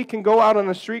because nobody can go out on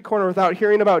a street corner without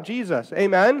hearing about Jesus.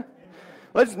 Amen?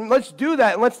 Let's do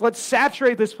that. And let's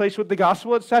saturate this place with the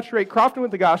gospel. Let's saturate Crofton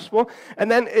with the gospel. And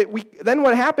then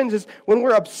what happens is when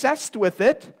we're obsessed with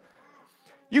it,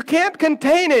 you can't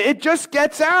contain it. It just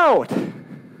gets out.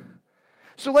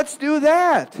 So let's do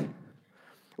that.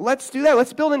 Let's do that.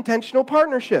 Let's build intentional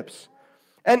partnerships.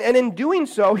 And in doing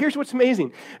so, here's what's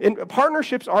amazing.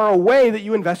 Partnerships are a way that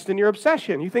you invest in your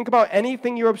obsession. You think about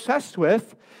anything you're obsessed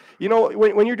with.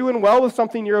 When you're doing well with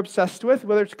something you're obsessed with,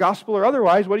 whether it's gospel or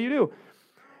otherwise, what do?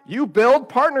 You build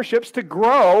partnerships to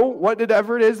grow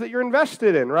whatever it is that you're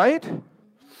invested in, right?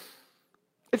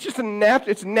 It's just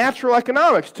it's natural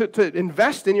economics to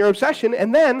invest in your obsession,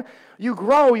 and then you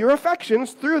grow your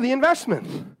affections through the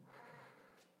investment.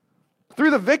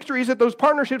 Through the victories that those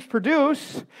partnerships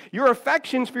produce, your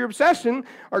affections for your obsession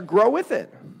grow with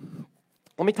it.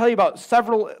 Let me tell you about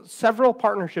several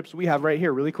partnerships we have right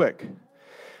here really quick.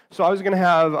 So I was going to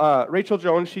have Rachel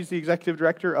Jones. She's the executive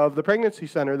director of the pregnancy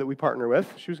center that we partner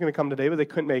with. She was going to come today, but they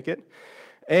couldn't make it.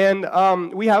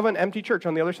 And we have an empty church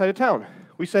on the other side of town.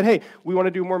 We said, hey, we want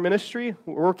to do more ministry.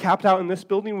 We're capped out in this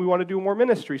building. We want to do more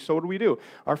ministry. So what do?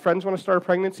 Our friends want to start a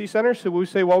pregnancy center. So we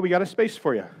say, well, we got a space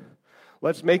for you.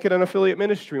 Let's make it an affiliate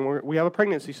ministry. We have a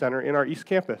pregnancy center in our East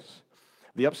Campus.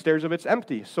 The upstairs of it's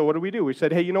empty. So what do? We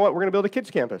said, hey, you know what? We're going to build a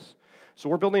kids campus. So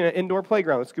we're building an indoor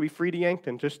playground. It's going to be free to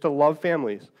Yankton, just to love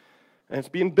families. And it's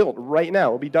being built right now.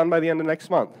 It'll be done by the end of next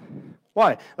month.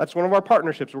 Why? That's one of our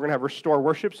partnerships. We're going to have Restore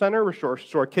Worship Center,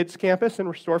 Restore Kids Campus, and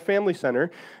Restore Family Center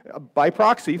by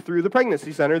proxy through the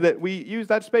pregnancy center that we use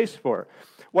that space for.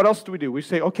 What else do? We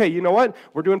say, okay, you know what?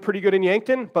 We're doing pretty good in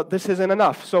Yankton, but this isn't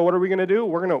enough. So what are we going to do?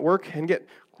 We're going to work and get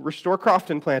Restore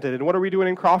Crofton planted. And what are we doing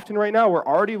in Crofton right now? We're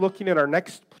already looking at our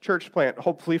next church plant,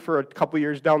 hopefully for a couple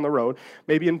years down the road,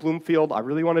 maybe in Bloomfield. I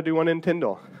really want to do one in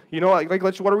Tyndall. What are we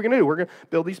going to do? We're going to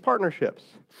build these partnerships.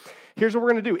 Here's what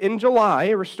we're going to do. In July,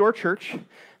 Restore Church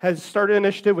has started an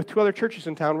initiative with 2 other churches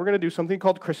in town. We're going to do something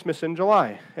called Christmas in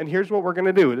July. And here's what we're going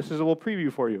to do. This is a little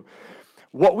preview for you.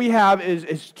 What we have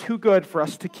is too good for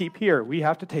us to keep here. We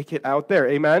have to take it out there.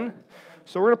 Amen?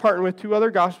 So we're going to partner with 2 other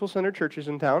gospel-centered churches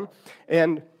in town.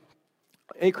 And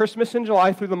at Christmas in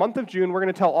July through the month of June, we're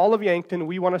going to tell all of Yankton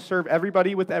we want to serve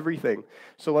everybody with everything.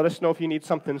 So let us know if you need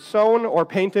something sewn or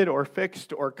painted or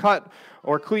fixed or cut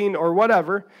or cleaned or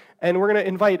whatever. And we're going to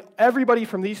invite everybody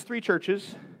from these 3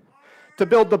 churches to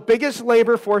build the biggest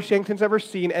labor force Yankton's ever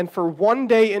seen. And for one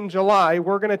day in July,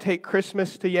 we're going to take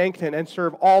Christmas to Yankton and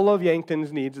serve all of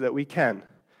Yankton's needs that we can.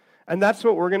 And that's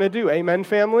what we're going to do. Amen,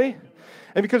 family?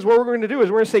 And because what we're going to do is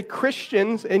we're going to say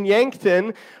Christians in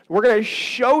Yankton, we're going to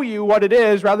show you what it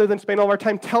is rather than spend all our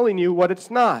time telling you what it's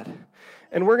not.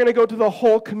 And we're going to go to the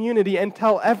whole community and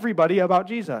tell everybody about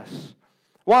Jesus.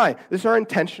 Why? This is our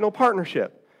intentional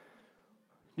partnership.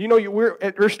 You know, we're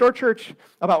at Restore Church,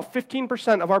 about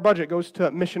 15% of our budget goes to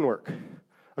mission work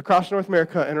across North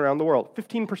America and around the world.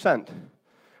 15%.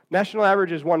 National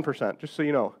average is 1%, just so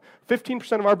you know.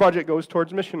 15% of our budget goes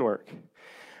towards mission work.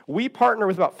 We partner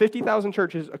with about 50,000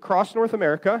 churches across North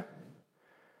America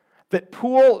that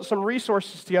pool some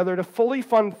resources together to fully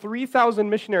fund 3,000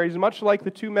 missionaries, much like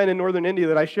the 2 men in northern India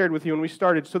that I shared with you when we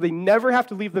started, so they never have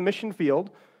to leave the mission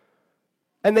field,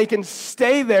 and they can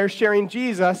stay there sharing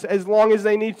Jesus as long as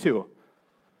they need to.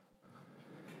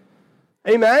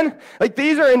 Amen? Like,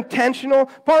 these are intentional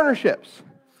partnerships.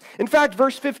 In fact,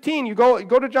 verse 15, you go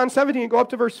to John 17 and go up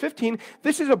to verse 15,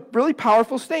 this is a really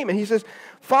powerful statement. He says,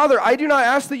 Father, I do not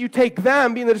ask that you take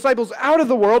them, being the disciples, out of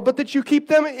the world, but that you keep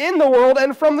them in the world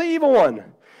and from the evil one.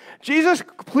 Jesus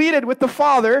pleaded with the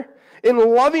Father in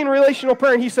loving relational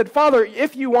prayer, and he said, Father,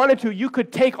 if you wanted to, you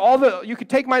could take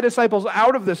my disciples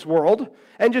out of this world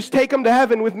and just take them to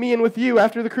heaven with me and with you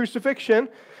after the crucifixion.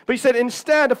 But he said,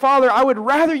 instead, Father, I would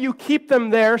rather you keep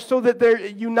them there so that their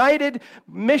united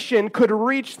mission could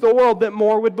reach the world that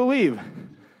more would believe.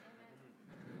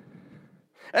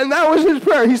 And that was his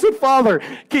prayer. He said, Father,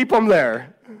 keep them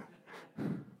there.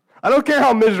 I don't care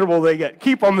how miserable they get.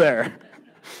 Keep them there.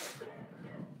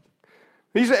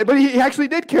 He said, but he actually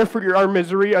did care for our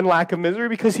misery and lack of misery,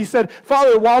 because he said,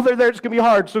 Father, while they're there, it's going to be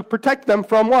hard, so protect them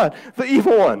from what? The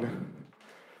evil one.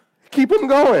 Keep them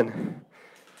going.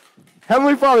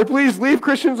 Heavenly Father, please leave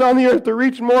Christians on the earth to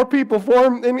reach more people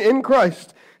in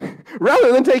Christ,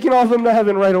 rather than taking all of them to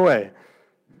heaven right away.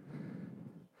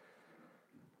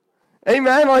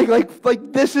 Amen?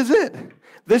 Like this is it.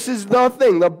 This is the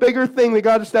thing, the bigger thing that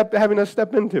God is having us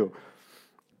step into.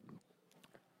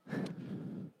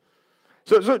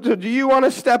 So do you want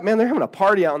to step? Man, they're having a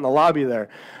party out in the lobby there.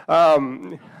 I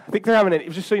think they're having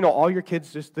just so you know, all your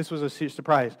kids, this was a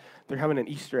surprise. They're having an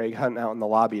Easter egg hunt out in the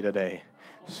lobby today.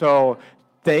 So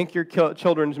thank your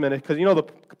children's minute, because you know the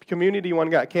community one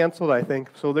got canceled, I think.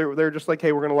 So they're just like,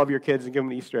 hey, we're going to love your kids and give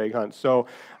them an Easter egg hunt. So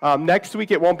next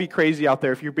week it won't be crazy out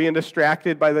there. If you're being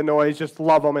distracted by the noise, just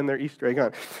love them in their Easter egg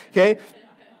hunt. Okay?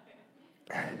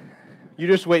 You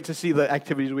just wait to see the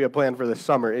activities we have planned for this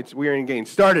summer. We aren't getting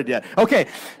started yet. Okay,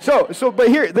 but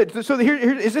here,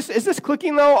 is this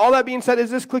clicking though? All that being said, is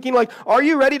this clicking? Like, are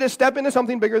you ready to step into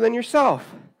something bigger than yourself?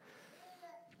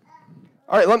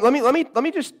 All right, let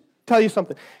me just tell you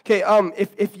something. Okay,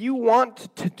 if you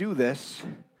want to do this,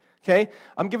 okay,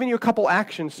 I'm giving you a couple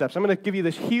action steps. I'm going to give you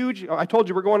this huge. I told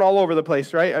you we're going all over the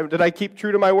place, right? Did I keep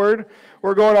true to my word?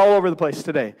 We're going all over the place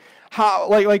today.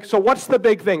 So what's the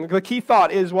big thing? The key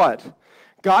thought is what?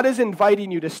 God is inviting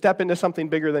you to step into something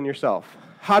bigger than yourself.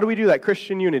 How do we do that?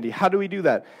 Christian unity. How do we do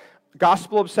that?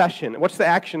 Gospel obsession. What's the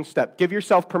action step? Give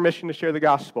yourself permission to share the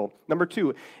gospel. Number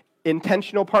 2,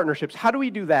 intentional partnerships. How do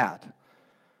we do that?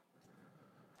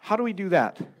 How do we do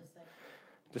that?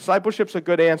 Discipleship's a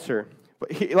good answer.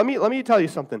 But let me tell you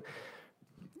something.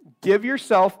 Give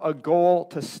yourself a goal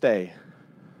to stay.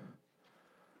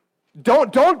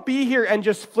 Don't be here and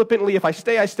just flippantly, if I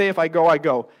stay, I stay, if I go, I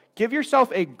go. Give yourself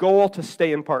a goal to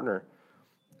stay and partner.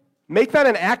 Make that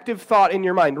an active thought in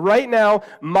your mind. Right now,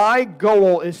 my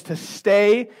goal is to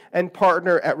stay and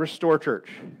partner at Restore Church.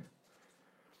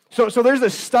 So there's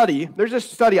this study,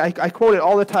 I quote it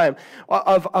all the time,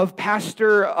 of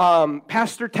pastor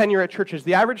tenure at churches.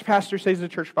 The average pastor stays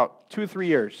at church about 2 to 3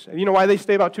 years. And you know why they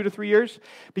stay about 2 to 3 years?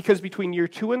 Because between year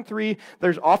 2 and 3,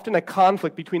 there's often a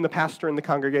conflict between the pastor and the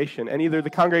congregation. And either the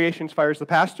congregation fires the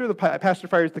pastor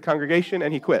fires the congregation,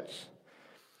 and he quits.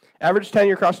 Average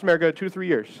tenure across America, 2 to 3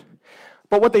 years.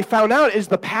 But what they found out is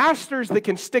the pastors that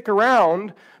can stick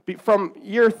around from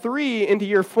year 3 into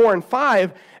year 4 and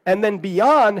 5 and then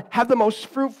beyond have the most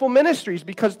fruitful ministries,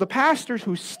 because the pastors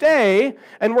who stay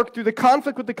and work through the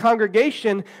conflict with the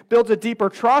congregation builds a deeper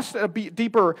trust, a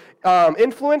deeper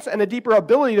influence, and a deeper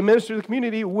ability to minister to the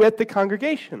community with the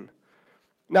congregation.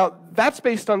 Now, that's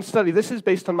based on study. This is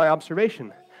based on my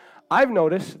observation. I've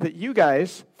noticed that you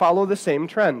guys follow the same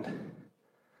trend.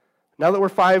 Now that we're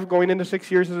 5 going into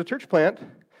 6 years as a church plant,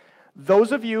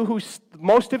 most of you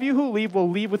who leave will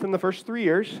leave within the first 3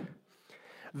 years.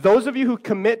 Those of you who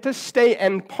commit to stay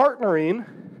and partnering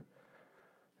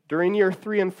during year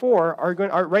 3 and 4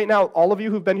 are right now, all of you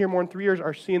who've been here more than 3 years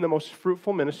are seeing the most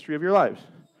fruitful ministry of your lives.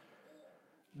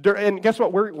 And guess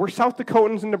what? We're South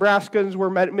Dakotans and Nebraskans. We're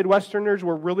Midwesterners.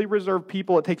 We're really reserved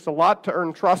people. It takes a lot to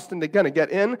earn trust and to kind of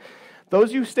get in. Those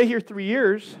of you who stay here 3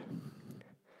 years,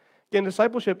 in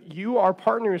discipleship, you are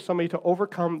partnering with somebody to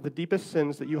overcome the deepest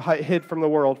sins that you hid from the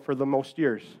world for the most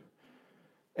years.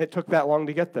 It took that long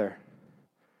to get there.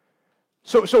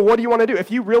 So what do you want to do?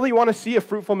 If you really want to see a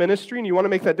fruitful ministry and you want to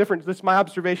make that difference, this is my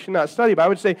observation, not study, but I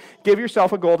would say give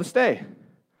yourself a goal to stay.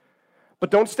 But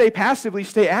don't stay passively,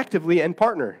 stay actively and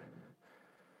partner.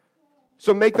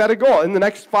 So make that a goal. In the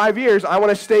next 5 years, I want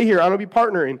to stay here. I want to be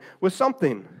partnering with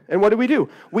something. And what do?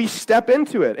 We step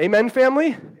into it. Amen,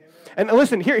 family? And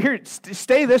listen, here,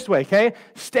 stay this way, okay?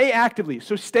 Stay actively.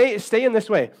 So stay in this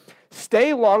way.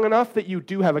 Stay long enough that you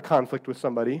do have a conflict with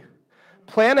somebody.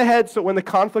 Plan ahead so when the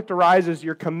conflict arises,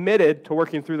 you're committed to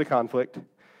working through the conflict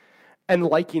and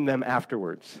liking them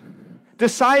afterwards.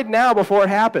 Decide now before it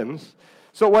happens,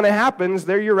 so when it happens,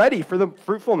 there you're ready for the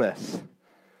fruitfulness.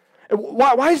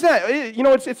 Why is that? You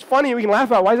know, it's funny, we can laugh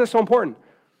about it. Why is that so important?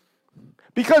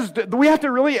 Because we have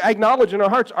to really acknowledge in our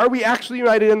hearts, are we actually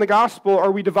united in the gospel, or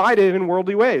are we divided in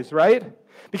worldly ways, right?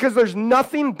 Because there's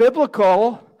nothing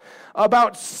biblical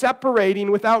about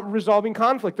separating without resolving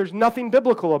conflict. There's nothing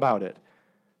biblical about it.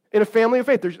 In a family of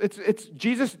faith, it's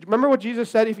Jesus. Remember what Jesus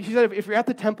said? He said, if you're at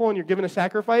the temple and you're given a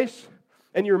sacrifice,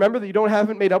 and you remember that you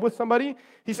haven't made up with somebody,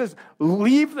 he says,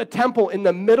 leave the temple in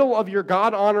the middle of your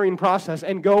God-honoring process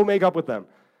and go make up with them.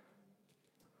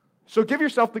 So give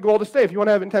yourself the goal to stay if you want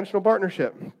to have intentional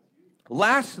partnership.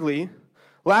 Lastly,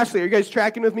 are you guys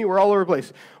tracking with me? We're all over the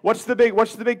place. What's the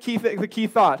big key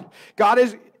thought? God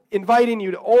is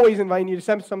always inviting you to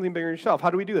send something bigger than yourself. How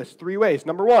do we do this? 3 ways.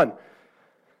 Number 1,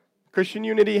 Christian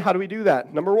unity. How do we do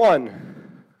that? Number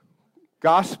 1,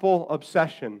 gospel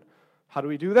obsession. How do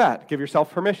we do that? Give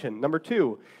yourself permission. Number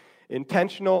 2,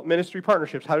 intentional ministry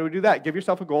partnerships. How do we do that? Give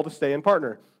yourself a goal to stay and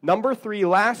partner. Number 3,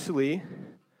 lastly,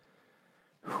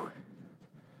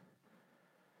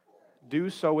 do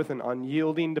so with an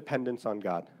unyielding dependence on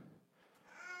God.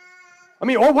 I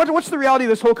mean, what's the reality of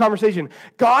this whole conversation?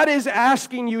 God is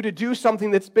asking you to do something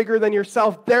that's bigger than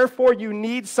yourself. Therefore, you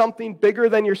need something bigger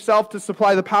than yourself to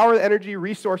supply the power, the energy,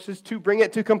 resources to bring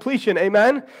it to completion.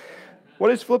 Amen? What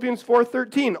is Philippians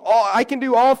 4:13? I can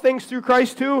do all things through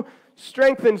Christ who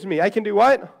strengthens me. I can do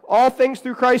what? All things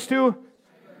through Christ who,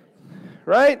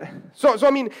 right? So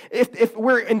I mean, if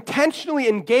we're intentionally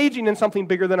engaging in something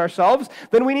bigger than ourselves,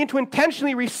 then we need to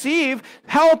intentionally receive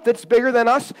help that's bigger than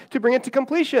us to bring it to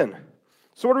completion.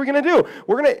 So what are we going to do?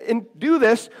 We're going to do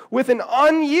this with an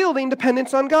unyielding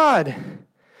dependence on God.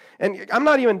 And I'm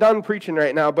not even done preaching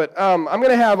right now, but I'm going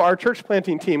to have our church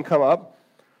planting team come up.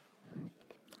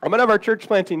 And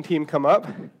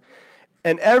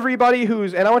everybody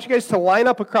and I want you guys to line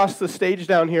up across the stage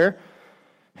down here.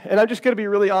 And I'm just going to be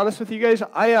really honest with you guys.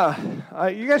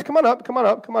 You guys come on up.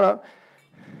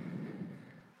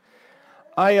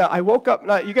 I woke up,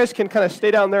 you guys can kind of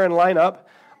stay down there and line up.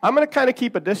 I'm going to kind of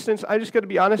keep a distance. I just got to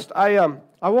be honest. I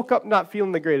woke up not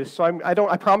feeling the greatest. So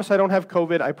I promise I don't have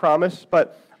COVID, I promise.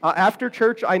 But after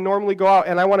church, I normally go out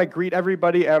and I want to greet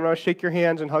everybody and I'm going to shake your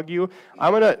hands and hug you.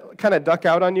 I'm going to kind of duck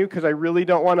out on you because I really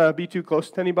don't want to be too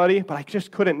close to anybody, but I just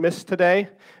couldn't miss today.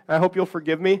 I hope you'll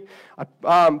forgive me.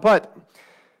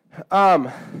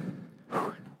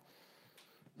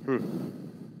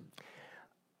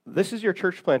 This is your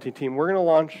church planting team. We're going to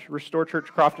launch Restore Church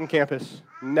Crofton Campus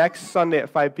next Sunday at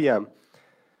 5 p.m.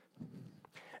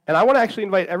 And I want to actually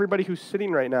invite everybody who's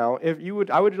sitting right now,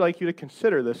 I would like you to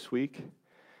consider this week,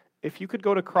 if you could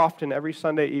go to Crofton every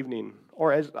Sunday evening,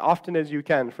 or as often as you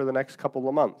can for the next couple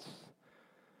of months,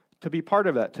 to be part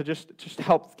of that, to just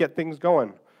help get things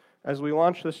going as we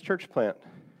launch this church plant.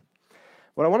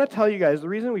 What I want to tell you guys, the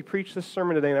reason we preach this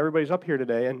sermon today and everybody's up here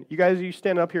today, and you guys, you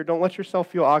stand up here, don't let yourself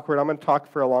feel awkward. I'm going to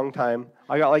talk for a long time.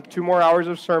 I got like 2 more hours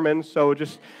of sermon, so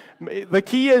the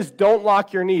key is don't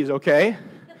lock your knees, okay?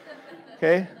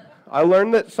 Okay? I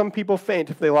learned that some people faint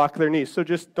if they lock their knees, so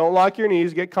just don't lock your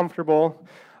knees, get comfortable.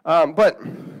 But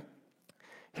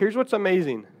here's what's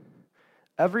amazing.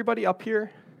 Everybody up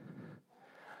here,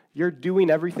 you're doing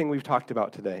everything we've talked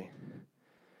about today.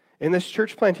 In this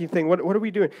church planting thing, what are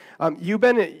we doing?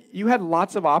 You had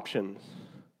lots of options.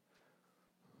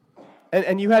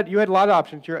 And you had a lot of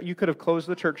options. You could have closed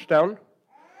the church down,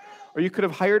 or you could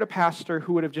have hired a pastor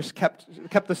who would have just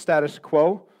kept the status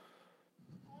quo.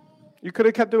 You could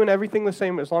have kept doing everything the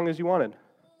same as long as you wanted.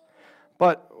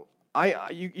 But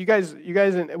You guys, we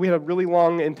had a really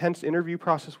long, intense interview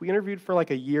process. We interviewed for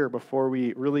like a year before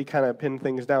we really kind of pinned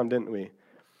things down, didn't we?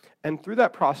 And through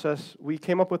that process, we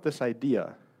came up with this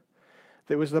idea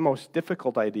that was the most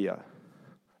difficult idea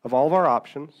of all of our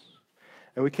options.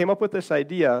 And we came up with this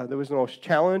idea that was the most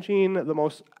challenging, the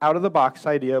most out-of-the-box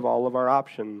idea of all of our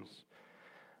options.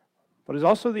 But it's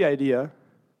also the idea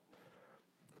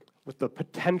with the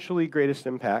potentially greatest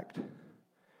impact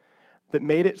that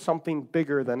made it something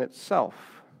bigger than itself,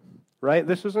 right?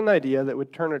 This was an idea that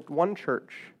would turn one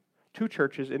church, two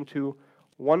churches, into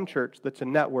one church that's a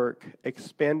network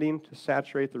expanding to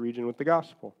saturate the region with the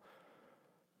gospel.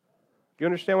 Do you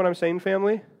understand what I'm saying,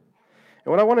 family?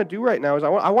 And what I want to do right now is I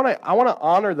want to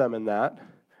honor them in that,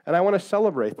 and I want to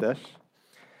celebrate this.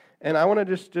 And I want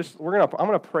to I'm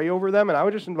going to pray over them, and I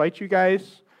would just invite you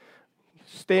guys,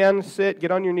 stand, sit,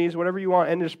 get on your knees, whatever you want,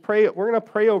 and just pray. We're going to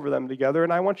pray over them together,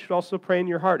 and I want you to also pray in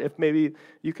your heart if maybe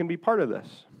you can be part of this.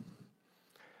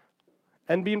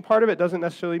 And being part of it doesn't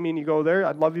necessarily mean you go there.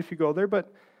 I'd love you if you go there,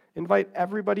 but invite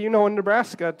everybody you know in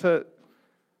Nebraska to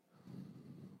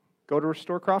go to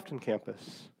Restore Crofton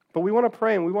campus. But we want to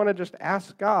pray, and we want to just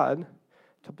ask God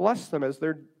to bless them as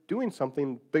they're doing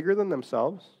something bigger than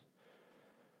themselves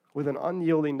with an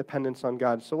unyielding dependence on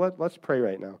God. So let's pray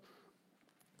right now.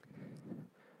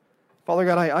 Father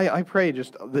God, I pray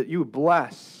just that you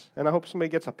bless, and I hope somebody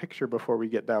gets a picture before we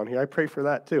get down here. I pray for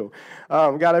that too.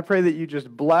 God, I pray that you just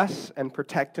bless and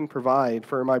protect and provide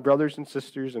for my brothers and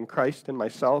sisters in Christ and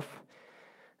myself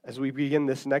as we begin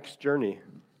this next journey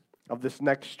of this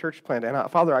next church plant. And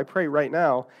Father, I pray right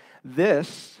now,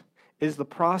 this is the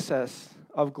process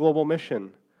of global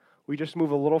mission. We just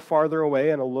move a little farther away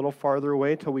and a little farther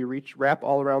away till we wrap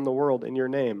all around the world in your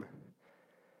name.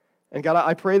 And God,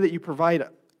 I pray that you provide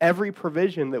every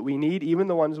provision that we need, even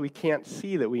the ones we can't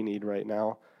see that we need right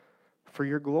now, for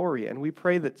your glory. And we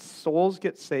pray that souls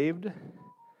get saved,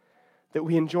 that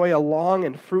we enjoy a long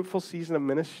and fruitful season of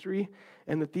ministry,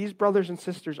 and that these brothers and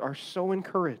sisters are so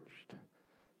encouraged.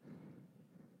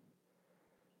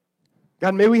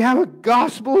 God, may we have a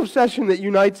gospel obsession that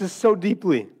unites us so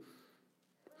deeply.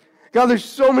 God, there's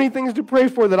so many things to pray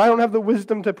for that I don't have the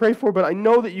wisdom to pray for, but I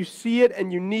know that you see it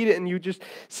and you need it and you just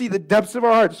see the depths of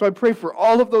our hearts. So I pray for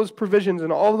all of those provisions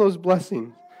and all of those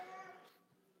blessings.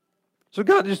 So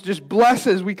God, just bless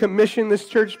as we commission this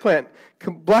church plant.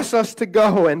 Bless us to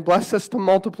go and bless us to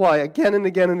multiply again and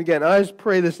again and again. And I just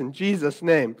pray this in Jesus'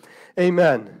 name.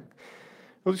 Amen.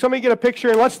 Will somebody get a picture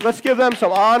and let's give them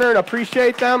some honor and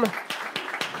appreciate them.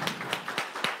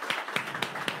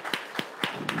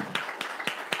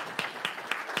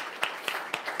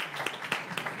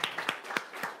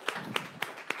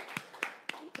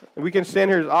 We can stand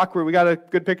here. It's awkward. We got a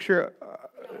good picture.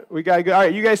 We got all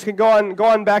right. You guys can go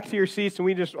on back to your seats, and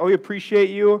we appreciate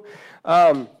you.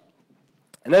 And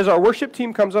as our worship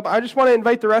team comes up, I just want to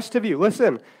invite the rest of you.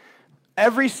 Listen,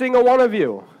 every single one of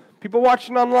you, people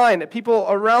watching online, people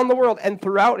around the world, and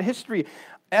throughout history,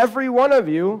 every one of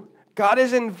you, God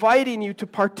is inviting you to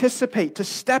participate, to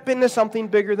step into something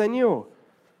bigger than you.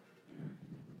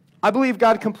 I believe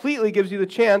God completely gives you the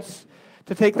chance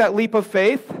to take that leap of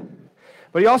faith.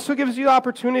 But he also gives you the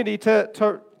opportunity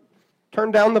to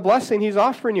turn down the blessing he's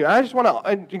offering you. I just want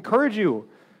to encourage you.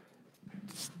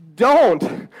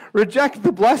 Don't reject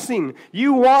the blessing.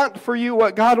 You want for you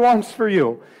what God wants for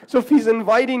you. So if he's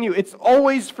inviting you, it's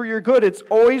always for your good. It's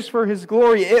always for his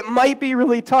glory. It might be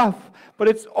really tough, but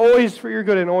it's always for your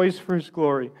good and always for his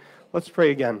glory. Let's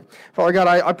pray again. Father God,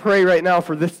 I pray right now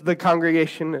for the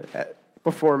congregation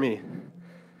before me.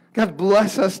 God,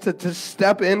 bless us to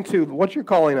step into what you're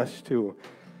calling us to.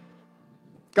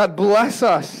 God, bless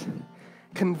us.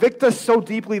 Convict us so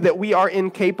deeply that we are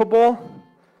incapable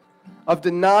of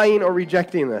denying or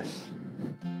rejecting this.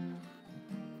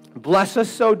 Bless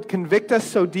us convict us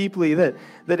so deeply that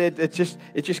it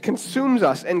just consumes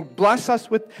us, and bless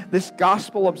us with this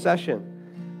gospel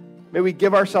obsession. May we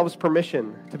give ourselves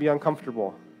permission to be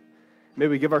uncomfortable. May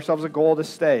we give ourselves a goal to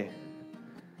stay.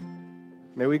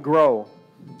 May we grow.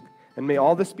 And may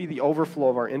all this be the overflow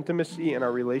of our intimacy and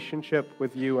our relationship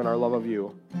with you and our love of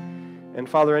you. And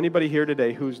Father, anybody here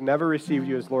today who's never received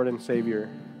you as Lord and Savior,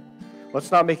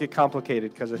 let's not make it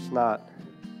complicated, because it's not.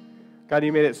 God,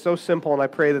 you made it so simple, and I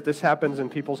pray that this happens in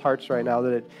people's hearts right now,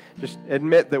 that it just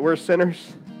admit that we're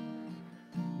sinners,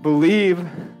 believe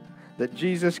that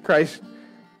Jesus Christ's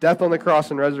death on the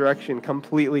cross and resurrection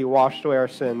completely washed away our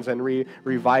sins and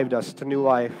revived us to new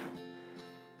life.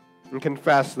 And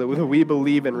confess that we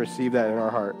believe and receive that in our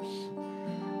hearts.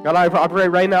 God, I pray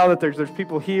right now that there's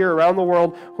people here around the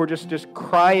world who are just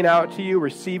crying out to you,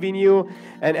 receiving you,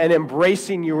 and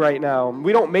embracing you right now.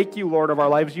 We don't make you Lord of our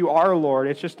lives. You are Lord.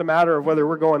 It's just a matter of whether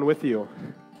we're going with you.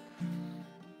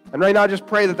 And right now, I just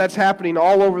pray that that's happening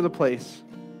all over the place.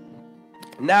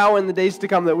 Now in the days to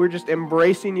come, that we're just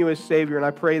embracing you as Savior, and I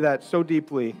pray that so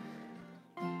deeply.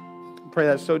 I pray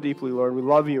that so deeply, Lord. We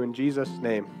love you in Jesus'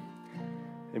 name.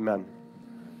 Amen.